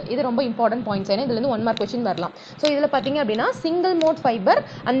மோட்ஸ், இது ரொம்ப இம்பார்ட்டன்ட் பாயிண்ட்ஸ். ஏன்னா இதுலேருந்து 1 மார்க் கொஸ்டின் வரலாம். ஸோ இதில் பார்த்தீங்க அப்படின்னா single mode fibre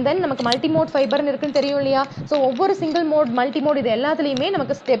and then நமக்கு மல்டி மோட் ஃபைபர்னு இருக்குன்னு தெரியும் இல்லையா. ஸோ ஒவ்வொரு சிங்கிள் மோட் மல்டி மோட் இது எல்லாத்துலேயுமே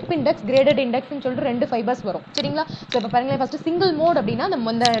நமக்கு ஸ்டெப் இண்டெக்ஸ் கிரேடட் இண்டெக்ஸ்னு சொல்லிட்டு 2 ஃபைபர்ஸ் வரும். சரிங்களா, ஸோ இப்போ பாருங்களேன், ஃபர்ஸ்ட் சிங்கிள் மோட் அப்படின்னா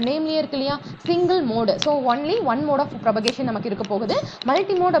நம்ம இந்த நேம்லேயே இருக்கு இல்லையா, single mode. So only one mode of propagation நமக்கு இருக்க போகுது.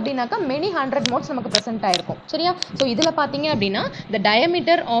 மல்டி மோட் அப்படின்னாக்கா மெனி 100 மோட்ஸ் நமக்கு ப்ரெசென்ட் ஆயிருக்கும். சரியா, ஸோ இதில் பார்த்தீங்க அப்படின்னா the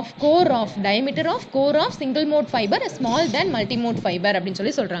diameter of core of single mode fiber is small than multi mode fiber அப்படின்னு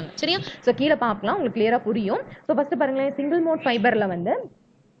சொல்லி சொல்றாங்க. சரியா, ஸோ கீழே பார்க்கலாம், உங்களுக்கு கிளியரா புரியும். ஸோ ஃபர்ஸ்ட் பாருங்களேன், சிங்கிள் மோட் ஃபைபர்ல வந்து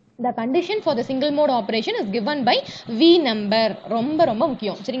the condition for the single mode operation is given by V number. ரொம்ப ரொம்ப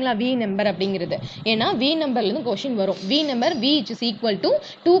முக்கியம். சரிங்களா, V number அப்படிங்கிறது ஏன்னா V numberல இருந்து क्वेश्चन வரும். V number V which is equal to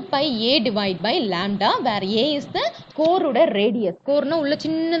 2π A divided by lambda where A is the core உட radius. கோர்னா உள்ள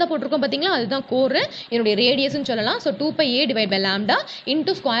சின்னதா போட்டிருக்கோம் பாத்தீங்களா, அதுதான் கோர், என்னுடைய ரேடியஸ்னு சொல்லலாம். So 2π A divided by lambda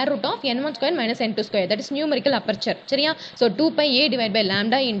into square root of N1 square minus N2 square, that is numerical aperture. சரியா, so 2π A divided by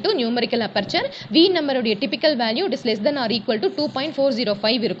lambda into numerical aperture. V number உடைய typical value it is less than or equal to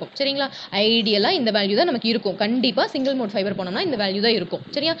 2.405 இருக்கும். சரிங்களா, ஐடியலா இந்த value தான் நமக்கு இருக்கும். கண்டிப்பா single mode fibre போனோம்னா இந்த வேல்யூ தான் இருக்கும்.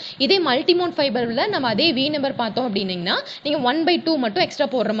 சரியா, இதே மல்டி மோட் ஃபைபர்ல நம்ம அதே V நம்பர் பார்த்தோம் அப்படின்னீங்கன்னா நீங்க 1/2 மட்டும் எக்ஸ்ட்ரா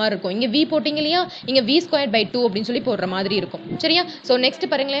போடுற மாதிரி இருக்கும். இங்க V போட்டீங்க இல்லையா, இங்க V²/2 அப்படின்னு சொல்லி போடுற மாதிரி இருக்கும். சரியா, சோ நெக்ஸ்ட்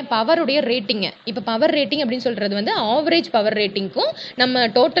பாருங்களேன், பவருடைய ரேட்டிங். இப்ப பவர் ரேட்டிங் அப்படின்னு சொல்றது வந்து ஆவரேஜ் பவர் ரேட்டிங்க்கும் நம்ம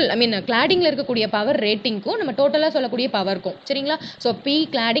டோட்டல் கிளாடிங்ல இருக்கக்கூடிய பவர் ரேட்டிங்க்கும் நம்ம டோட்டலா சொல்லக்கூடிய பவர்க்கும். சரிங்களா, so P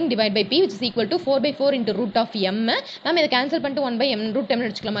cladding divided by P which is equal to 4/4 into root of m. நாம இதை கேன்சல் பண்ணிட்டு 1/m root m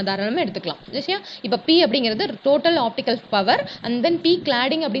எடுத்துக்கலாம். நம்ம தாராளமாக எடுத்துக்கலாம். சரியா? இப்போ P அப்படிங்கிறது total optical power and then P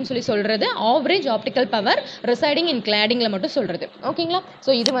cladding அப்படின்னு சொல்றது ஆவரேஜ் ஆப்டிக்கல் பவர் ரிசைடிங் இன் கிளாடிங்ல மட்டும் சொல்றது. ஓகேங்களா?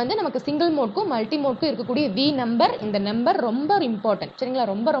 ஸோ இது வந்து நமக்கு சிங்கிள் மோட்க்கும் மல்டி மோட்க்கும் இருக்கக்கூடிய V நம்பர். இந்த நம்பர் ரொம்ப இம்பார்ட்டன்ட். சரிங்களா?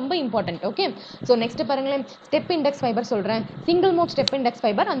 ரொம்ப இம்பார்ட்டன்ட். ஓகே. ஸோ நெக்ஸ்ட் பாருங்களேன், ஸ்டெப் இண்டெக்ஸ் ஃபைபர் சொல்றேன். Single mode step index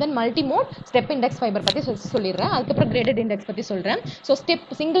fibre and then multi mode step index fibre பத்தி சொல்லிடுறேன். அதுக்கப்புறம் கிரேடட் இண்டெக்ஸ் பத்தி சொல்றேன். ஸோ ஸ்டெப்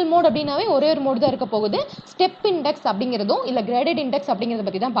சிங்கிள் மோட் அப்படின்னாவே ஒரே ஒரு மோட் தான் இருக்க போகுது. ஸ்டெப் இண்டெக்ஸ் அப்படிங்கிறதும் இல்ல கிரேடட் இண்டெக்ஸ் அப்படிங்கறத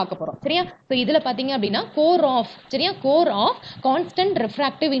பத்தி தான் பார்க்க போறோம். சரியா? ஸோ இதுல பாத்தீங்க அப்படின்னா கோர் ஆஃப், சரியா, core of constant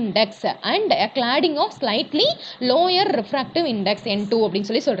refractive index and cladding of slightly lower refractive index N2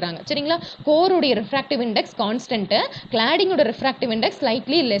 அப்படின்னு சொல்றாங்க. சரிங்களா? கோருடைய refractive index constant, கிளாடிங்கோட refractive index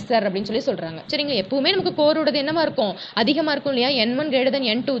slightly lesser அப்படின்னு சொல்றாங்க. சரிங்களா? எப்பவுமே நமக்கு கோரோடது என்னமா இருக்கும், அதிகமா இருக்கும் இல்லையா? N1 greater than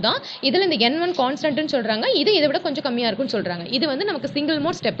N2 தான். இதுல இந்த N1 கான்ஸ்டன்ட்னு சொல்றாங்க, இதை விட கொஞ்சம் கம்மியா இருக்கும்னு சொல்றாங்க. இது வந்து நமக்கு single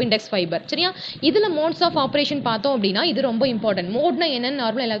mode step index fibre. சரியா? இதுல மோட்ஸ் ஆஃப் ஆபரேஷன் பார்த்தோம் அப்படின்னா இது ரொம்ப இம்பார்ட்டன்ட். மோட்னா என்னன்னு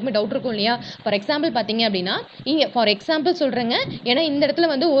நார்மலா எல்லாருக்குமே டவுட் இருக்கும் இல்லையா? ஃபார் எக்ஸாம்பிள் பாத்தீங்க அப்படின்னா இங்க ஃபார் எக்ஸாம்பிள் சொல்றேங்க, ஏன்னா இந்த இடத்துல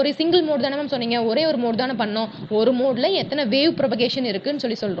வந்து ஒரு சிங்கிள் மோட் தானே மேம் சொன்னீங்க, ஒரே ஒரு மோட் தானே பண்ணோம். ஒரு மோட்ல எத்தனை வேவ் ப்ரொபகேஷன்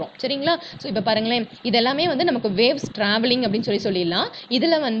இருக்குன்னு சொல்றோம். சரிங்களா? ஸோ இப்போ பாருங்களேன், இதெல்லாமே வந்து நமக்கு வேவ்ஸ் டிராவலிங் அப்படின்னு சொல்லிடலாம்.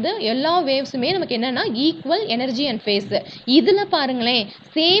 இதுல வந்து எல்லா வேவ்ஸுமே நமக்கு என்னன்னா ஈக்குவல் எனர்ஜி அண்ட் ஃபேஸ். இதுல பாருங்களேன்,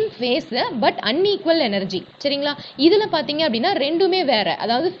 same face but unequal energy. சரிங்களா? இதுல பாத்தீங்க அப்படின்னா ரெண்டுமே வேற,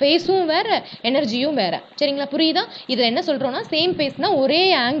 அதாவது ஃபேஸும் வேற எனர்ஜியும் வேற. சரிங்களா? புரியுதா? இதுல என்ன சொல்றோம்னா சேம் ஃபேஸ்னா ஒரே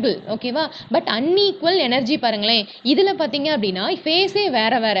ஆங்கிள், ஓகேவா, பட் அன்ஈக்குவல் எனர்ஜி. பாருங்களேன், இதுல பாத்தீங்க அப்படின்னா ஃபேஸே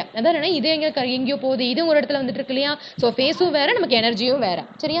வேற, அதான் இது எங்கேயோ போகுது, இது ஒரு இடத்துல வந்துட்டு இருக்கு இல்லையா? ஸோ ஃபேஸும் வேற, நமக்கு எனர்ஜியும் வேற.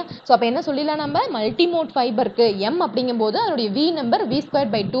 சரியா? ஸோ அப்ப என்ன சொல்லிடலாம், நம்ம மல்டிமோட் ஃபைபருக்கு M அப்படிங்கும் போது அதனுடைய V நம்பர்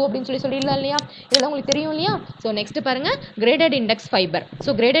V²/2 அப்படின்னு சொல்லிடலாம் இல்லையா? இதெல்லாம் உங்களுக்கு தெரியும் இல்லையா? ஸோ நெக்ஸ்ட் பாருங்க, graded index fibre.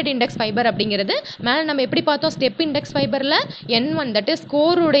 So graded index fibre அப்படிங்கிறது மேல நம்ம எப்படி பார்த்தோம், step index ஃபைபர்ல N1 that is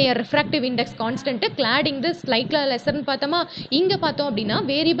கோருடைய refractive index constant, cladding slightly லெஸர்னு பார்த்தோமா? இங்க பார்த்தோம் அப்படின்னா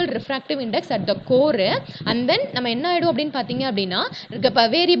variable refractive index at the core. And then நம்ம என்ன ஆயிடும் அப்படின்னு பாத்தீங்க அப்படின்னா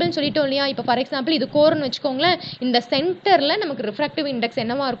வேரியபிள்னு சொல்லிட்டோம் இல்லையா? இப்போ ஃபார் எக்ஸாம்பிள் இது கோர்னு வச்சுக்கோங்களேன், இந்த சென்டர்ல நமக்கு ரிஃப்ராக்டிவ் இண்டெக்ஸ்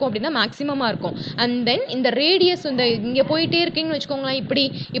என்னவா இருக்கும் அப்படின்னா மேக்ஸிமமா இருக்கும். அண்ட் தென் இந்த ரேடியஸ் இந்த இங்க போயிட்டே இருக்கீங்கன்னு வச்சுக்கோங்களேன்,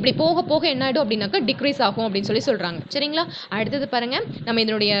 இப்படி போக போக என்ன ஆயிடும் அப்படின்னாக்கா டிக்ரீஸ் ஆகும் அப்படின்னு சொல்றாங்க. சரிங்களா? அடுத்தது பாருங்க, நம்ம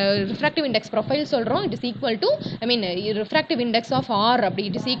இதனுடைய ரிஃப்ராக்டிவ் இண்டெக்ஸ் ப்ரொஃபைல் சொல்றோம். It is equal to refractive index of R அப்படி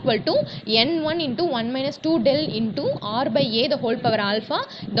it is equal to N1 into 1 - 2 del into R by A the whole power alpha.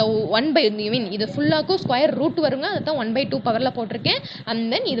 the 1 by இது ஃபுல்லாக்கும் ஸ்கொயர் ரூட் வருங்க, அதான் 1/2 பவர்ல போட்டிருக்கேன். அண்ட்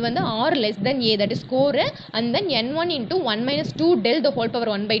தென் இது வந்து R less than A, that is core. and then N1 into 1 - 2 del the whole power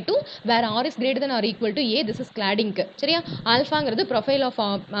 1/2 where R is greater than or equal to A. this is cladding. சரியா? ஆல்ஃபாங்கிறது profile of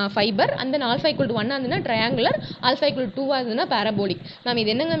fibre. And then alpha equal to 1 இருந்ததுன்னா triangular, alpha equal to 2 இருந்ததுன்னா parabolic. Ma'am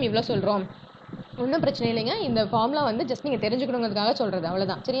இது என்னங்க இவ்வளோ சொல்றோம்? ஒன்றும் பிரச்சனை இல்லைங்க, இந்த ஃபார்முலா வந்து ஜஸ்ட் நீங்கள் தெரிஞ்சுக்கணுங்கிறதுக்காக சொல்கிறது,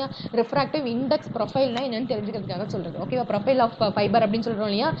 அவ்வளோதான். சரியா? ரிஃப்ராக்டிவ் இண்டெக்ஸ் ப்ரொஃபைல்னா என்னன்னு தெரிஞ்சுக்கிறதுக்காக சொல்கிறது. ஓகேவா? ப்ரொஃபைல் ஆஃப் ஃபைபர் அப்படின்னு சொல்கிறோம்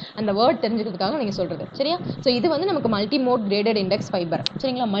இல்லையா? அந்த வேர்ட் தெரிஞ்சுக்கிறதுக்காக நீங்கள் சொல்கிறது. சரியா? ஸோ இது வந்து நமக்கு multi mode graded index fibre.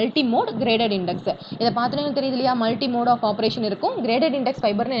 சரிங்களா? Multi mode graded index. இதை பார்த்துட்டு தெரியுது இல்லையா? மல்டி மோட் ஆஃப் ஆப்ரேஷன் இருக்கும். கிரேடட் இண்டெக்ஸ்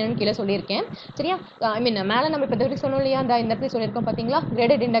ஃபைபர்னு என்னன்னு கீழே சொல்லியிருக்கேன். சரியா? ஐ மீன் மேலே நம்ம இப்போ தெரிவித்து சொன்னோம் இல்லையா? இந்த இடத்துல சொல்லியிருக்கோம் பார்த்தீங்களா?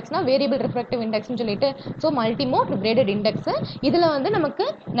 கிரேடட் இண்டெக்ஸ்னா வேரியபிள் ரிஃப்ராக்டிவ் இண்டெக்ஸ்னு சொல்லிட்டு. So multi mode graded index. இதில் வந்து நமக்கு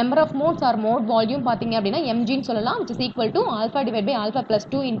number of modes R mode volume பார்த்தீங்க அப்படின்னா mgன்னு சொல்லலாம், which is equal to alpha divided by alpha plus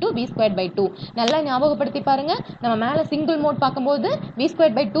 2 into v²/2. நல்லா ஞாபகப்படுத்தி பாருங்க. நம்ம மேல சிங்கிள் மோட் பார்க்கும்போது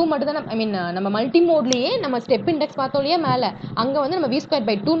v²/2 மட்டும் தான், ஐ மீன் நம்ம மல்டி மோட்லயே நம்ம ஸ்டெப் இண்டெக்ஸ் பார்த்தோம் இல்லையா மேல, அங்க வந்து நம்ம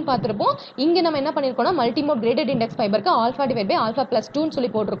v²/2ன்னு பார்த்திருப்போம். இங்க நம்ம என்ன பண்ணிருக்கோம்னா multi mode graded index ஃபைபருக்கு alpha divided by alpha plus 2ன்னு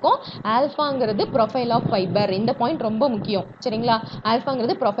சொல்லி போட்டிருக்கோம். ஆல்பாங்கிறது ப்ரொஃபைல் ஆஃப் ஃபைபர். இந்த பாயிண்ட் ரொம்ப முக்கியம். சரிங்களா?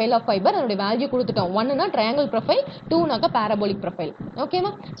 ஆல்பாங்கிறது ப்ரொஃபைல் ஆஃப் ஃபைபர். அதோட வேல்யூ கொடுத்துட்டோம். 1னா ட்ரையாங்கிள் ப்ரொஃபைல், 2னாக்கா பாராபோலிக் ப்ரொஃபைல்.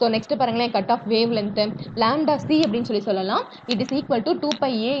 ஓகேவா? சோ நெக்ஸ்ட் பாருங்களேன், cut off wave length lambda c அப்படின்னு சொல்லலாம். it is equal to 2 pi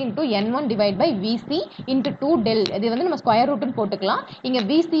a into n1 divided by vc into 2 del. இது வந்து நம்ம ஸ்கொயர் ரூட்னு போட்டுக்கலாம். இங்க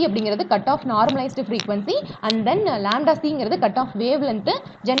vc அப்படிங்கிறது cut off normalised frequency and then lambda c cut off wave length.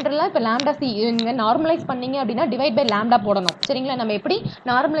 ஜெனரலா இப்ப lambda c இங்க நார்மலைஸ் பண்ணீங்க அப்படின்னா டிவைட் பை lambda போடணும். சரிங்களா? நம்ம எப்படி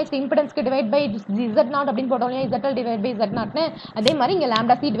நார்மலைஸ்டு இம்பிடன்ஸ்க்கு டிவைட் பை z0 அப்படின்னு போட்டோம் இல்லையா? zl டிவைட் பை z0ன்னு, அதே மாதிரி இங்க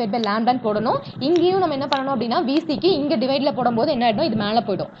lambda c டிவைட் பை lambdaன்னு போடணும். இங்கேயும் நம்ம என்ன பண்ணணும் அப்படின்னா vcக்கு இங்க டிவைட்ல போடும்போது என்ன ஆயிடும், இது மேல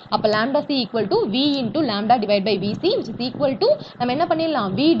போய்டும். அப்ப lambda c equal to v into lambda divided by vc, which is equal to நம்ம என்ன பண்ணிடலாம்,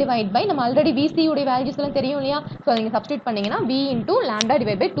 v divide by நம்ம ஆல்ரெடி vc உடைய வேல்யூஸ் எல்லாம் தெரியும் இல்லையா? சோ நீங்க சப்ஸ்டிட்யூட் பண்ணீங்கன்னா v into lambda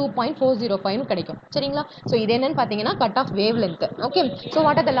divided by 2.405 கிடைக்கும். சரிங்களா? சோ இது என்னன்னு பாத்தீங்கன்னா cut off wave length. Okay. So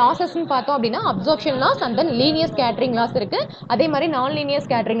what are the losses னு பார்த்தோம் அப்படின்னா absorption loss and then linear scattering loss இருக்கு. அதே மாதிரி நான் லீனியர்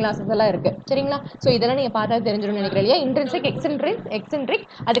ஸ்கேட்டரிங் லாஸஸ் எல்லாம் இருக்கு. சரிங்களா? சோ இதெல்லாம் நீங்க பார்த்தா தெரிஞ்சிருக்கும்னு நினைக்கிறேன் இல்லையா? இன்ட்ரின்சிக், எக்ஸென்ட்ரிக்,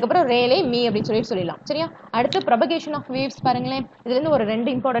 அதுக்கப்புறம் ரேலே மீ அப்படின்னு சொல்லலாம். சரியா? அடுத்து ப்ரொபகேஷன் ஆஃப் வேவ்ஸ் பாருங்களேன். இதுல இருந்து ஒரு ரெண்டு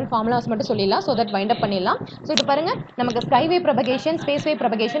இம்பார்ட்டன்ட் ஃபார்முலாஸ் மட்டும் சொல்லலாம். பண்ணிடலாம். ஸோ தட் வைண்ட் அப் பண்ணிடலாம். ஸோ இப்போ பாருங்க, நமக்கு sky wave propagation, space wave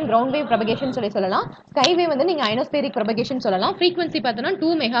propagation, ground wave propagation சொல்லலாம். ஸ்கை வேவ் வந்து நீங்க அயனோஸ்பேரிக் ப்ரொபகேஷன் சொல்லலாம். ஃப்ரீக்வன்சி பார்த்தோம்னா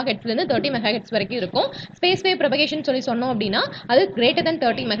 2 மெகாஹெர்ட்ஸ்லேருந்து 30 மெகாஹெர்ட்ஸ் வரைக்கும் இருக்கும். ஸ்பேஸ் வேவ் ப்ரொபகேஷன் சொன்னோம் அப்படின்னா அது greater than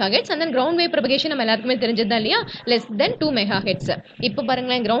 30 megahertz. And then ground wave propagation நம்ம எல்லாருக்குமே தெரிஞ்சது இல்லையா, லெஸ் தென் 2 மெகாஹெர்ட்ஸ். இப்போ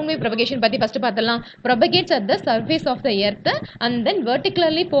பாருங்களேன், கிரவுண்ட் வேவ் ப்ரொபகேஷன் பத்தி ஃபர்ஸ்ட் பார்த்தலாம். propagates at the surface of the earth and then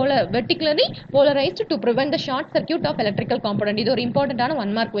vertically polarized to prevent the short circuit of electrical component. இது ஒரு இம்பார்ட்டன்டான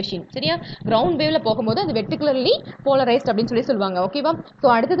 1 மார்க் क्वेश्चन. சரியா, கிரவுண்ட் வேவ்ல போகும்போது அது வெர்டிகுலர்லி போலரைஸ்ட் அப்படின்னு சொல்லுவாங்க. ஓகேவா. ஸோ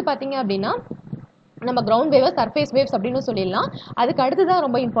அடுத்தது பாத்தீங்க அப்படின்னா நம்ம கிரவுண்ட் வேவ் சர்ஃபேஸ் வேவ்ஸ் அப்படின்னு சொல்லிடலாம். அதுக்கு அடுத்துதான்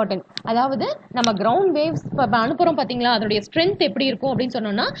ரொம்ப இம்பார்ட்டன்ட். அதாவது நம்ம கிரவுண்ட் வேவ்ஸ் அனுப்புறோம் பாத்தீங்களா, அதோடைய ஸ்ட்ரென்த் எப்படி இருக்கும் அப்படின்னு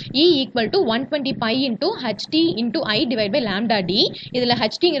சொன்னோம்னா E = 120 π × HT × I / λd. இதுல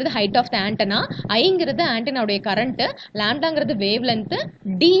HTங்கிறது height of the antenna, ஐங்கிறது ஆண்டனாவுடைய current, லாம்டாங்கிறது wave length,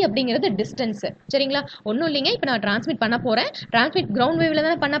 D அப்படிங்கிறது டிஸ்டன்ஸ். சரிங்களா, ஒன்றும் இல்லைங்க. இப்போ நான் டிரான்ஸ்மிட் பண்ண போறேன். டிரான்ஸ்மிட் கிரவுண்ட் வேவ்ல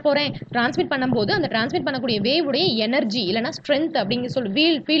தான் பண்ண போறேன். டிரான்ஸ்மிட் பண்ணும்போது அந்த டிரான்ஸ்மிட் பண்ணக்கூடிய வேவ் உடைய எனர்ஜி இல்லைன்னா ஸ்ட்ரென்த் அப்படிங்க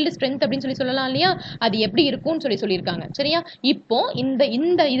ஃபீல்டு ஸ்ட்ரென்த் அப்படின்னு சொல்லலாம் இல்லையா, அது எப்படி இருக்கும்னு சொல்லியிருக்காங்க. சரியா, இப்போ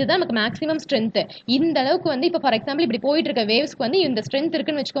இந்த இதுதான் நமக்கு மேக்ஸிமம் ஸ்ட்ரென்த். இந்த அளவுக்கு வந்து இப்போ ஃபார் எக்ஸாம்பிள் இப்படி போயிட்டு இருக்க வேவ்ஸ்க்கு வந்து இந்த ஸ்ட்ரென்த்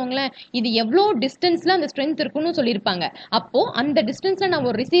இருக்குன்னு வச்சுக்கோங்களேன். இது எவ்வளோ டிஸ்டன்ஸ்ல அந்த ஸ்ட்ரென்த் இருக்குன்னு சொல்லியிருப்பாங்க. அப்போ அந்த டிஸ்டன்ஸ்ல நான்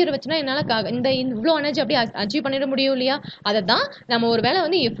ஒரு ரிசீவர் வச்சுனா என்னால இந்த இவ்வளோ எனர்ஜி அப்படியே அச்சீவ் பண்ணிட முடியும் இல்லையா. அதை தான் நம்ம ஒரு வேளை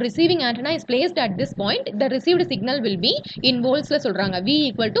வந்து if receiving antenna is placed at this point, the received signal will be in voltsல சொல்றாங்க. V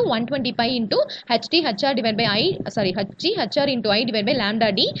 = 120 π × HT HR / I HT HR × I /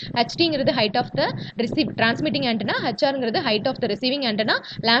 λd. HTங்கிறது height of the transmitting antenna, HRங்கிறது height of the receiving antenna,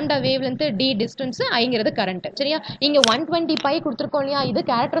 lambda wavelength, D distance, Iங்கிறது current. சரியா, இங்க 120 π கொடுத்திருக்கோம் இல்லையா, இது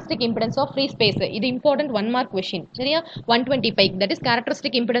characteristic impedance of free space. இது important 1 mark question. சரியா, 120 π that is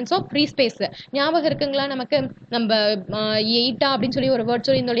characteristic impedance of free space. ஞாபகம் இருக்குங்களா, நமக்கு நம்ம எயிட்டா அப்படின்னு சொல்லி ஒரு வேர்ட்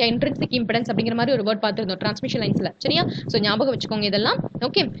சொல்லி இந்த intrinsic impedance அப்படிங்கிற மாதிரி ஒரு வேர்ட் பார்த்திருந்தோம் டிரான்ஸ்மிஷன் லைன்ஸ்ல. சரியா, சோ ஞாபகம் வச்சுக்கோங்க இதெல்லாம்.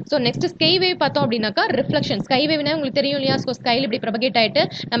 Okay, so next sky wave பார்த்தோம் அப்படின்னாக்கா ரிஃப்ளெக்ஷன். ஸ்கை வேவ்னா உங்களுக்கு தெரியும் இல்லையா, சோ ஸ்கைல இப்படி ப்ரொபகேட் ஆயிட்டு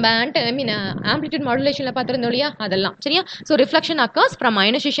நம்ம ஆம்ப்ளிட்யூட் மாடுலேஷன்ல பார்த்திருந்தோம் இல்லையா, அதெல்லாம். சரியா, so reflection occurs from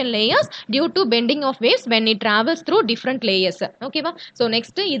ionization layers due to bending of waves when it travels through different layers. ஓகேவா. சோ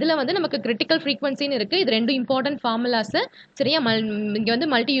நெக்ஸ்ட் இதுல வந்து நமக்கு கிரிட்டிக்கல் ஃப்ரீக்வன்சின்னு இருக்கு. இது ரெண்டு இம்பார்ட்டன்ட் ஃபார்முலாஸ். சரியா, இங்க வந்து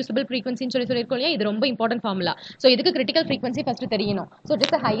மல்டி யூசபிள் ஃப்ரீக்வன்சின்னு சொல்லியிருக்கோம் இல்லையா, இது ரொம்ப இம்பார்ட்டன்ட் ஃபார்முலா. சோ இதுக்கு கிரிட்டிக்கல் ஃப்ரீக்வன்சி ஃபர்ஸ்ட் தெரியணும். So it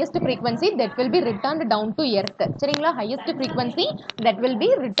is the highest frequency that will be returned down to earth. சரிங்களா, highest frequency that will be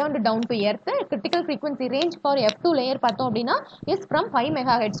returned down to earth. critical frequency range for F2 layer பார்த்தோம் அப்படின்னா is from 5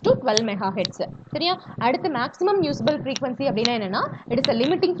 MHz to 12 MHz. சரியா, அடுத்து maximum usable frequency அப்படின்னா என்னன்னா it is a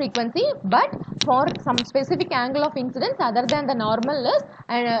limiting frequency but for some specific angle of incidence other than the normal is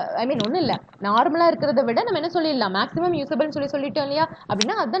ஒன்றும் இல்லை, நார்மலா இருக்கிறத விட நம்ம என்ன சொல்லிடலாம் மேக்ஸிமம் யூசபிள்னு சொல்லிட்டோம் இல்லையா,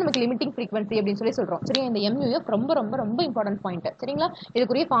 அப்படின்னா அதுதான் நமக்கு லிமிட்டிங் ஃப்ரீக்வன்சி அப்படின்னு சொல்றோம். சரியா, இந்த MUF ரொம்ப ரொம்ப ரொம்ப இம்பார்ட்டன்ட் பாயிண்ட். சரிங்களா,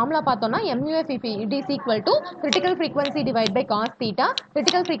 இதுக்குரிய ஃபார்முலா பார்த்தோம்னா MUF it is equal to critical frequency divided by cos theta.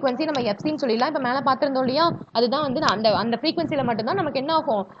 critical frequency நம்ம FC ன்னு சொல்லிடலாம். இப்போ மேலே பார்த்திருந்தோம் இல்லையா, அதுதான் வந்து அந்த ஃப்ரீக்வன்சில மட்டும்தான் நமக்கு என்ன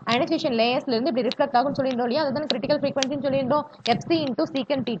ஆகும், அயனைசேஷன் லேயர்ஸ்ல இருந்து இப்படி ரிஃப்ளெக்ட் ஆகும்னு சொல்லியிருந்தோம் இல்லையா, அதுதான் கிரிட்டிக்கல் ஃப்ரீக்வன்சின்னு சொல்லியிருந்தோம். FC into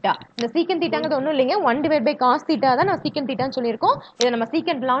secant theta. இந்த secant thetaங்கிறது ஒன்றும் இல்லைங்க, 1 divided by cos theta தான் நான் secant thetaன்னு சொல்லியிருக்கோம். இதை நம்ம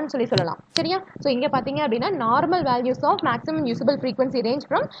secant lawன்னு சொல்லலாம். சரியா, ஸோ இங்க பாத்தீங்க அப்படின்னா normal values of maximum usable frequency range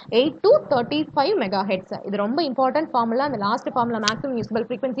from 8 to 35 megahertz. இது ரொம்ப இம்பார்ட்டன்ட் ஃபார்முலா. அந்த last formula maximum usable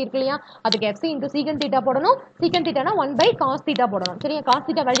frequency இருக்கு இல்லையா, அதுக்கு FC into secant theta போடணும். secant theta 1 by cos theta போடணும். சரியா, cos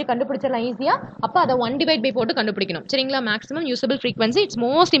theta வேல்யூ கண்டுபிடிச்சிடலாம் ஈஸியா. அப்ப அதை 1 divide by போட்டு கண்டுபிடிக்கணும். சரிங்களா, maximum usable frequency it's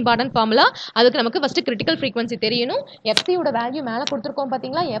most important formula. அதுக்கு நமக்கு ஃபர்ஸ்ட் கிரிட்டிக்கல் ஃப்ரீக்வன்சி தெரியணும். FC யோட வேல்யூ மேல கொடுத்திருக்கோம்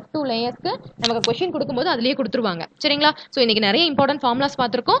பாத்தீங்களா, F2 லேயர்ஸ்க்கு நமக்கு क्वेश्चन கொடுக்கும்போது அதுலயே கொடுத்துருவாங்க. சரிங்களா, சோ இன்னைக்கு நிறைய இம்பார்ட்டன்ட் ஃபார்முலாஸ்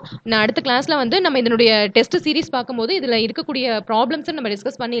பார்த்திருக்கோம். நான் அடுத்த கிளாஸ்ல வந்து நம்ம இதனுடைய டெஸ்ட் சீரிஸ் பார்க்கும்போது இதுல இருக்கக்கூடிய ப்ராப்ளம்ஸ் நம்ம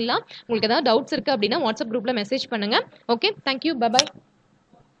டிஸ்கஸ் பண்ணிடலாம். உங்களுக்கு ஏதாவது டவுட்ஸ் இருக்கு அப்படின்னா வாட்ஸ்அப் குரூப்ல மெசேஜ் பண்ணுங்க. Okay, thank you, bye bye.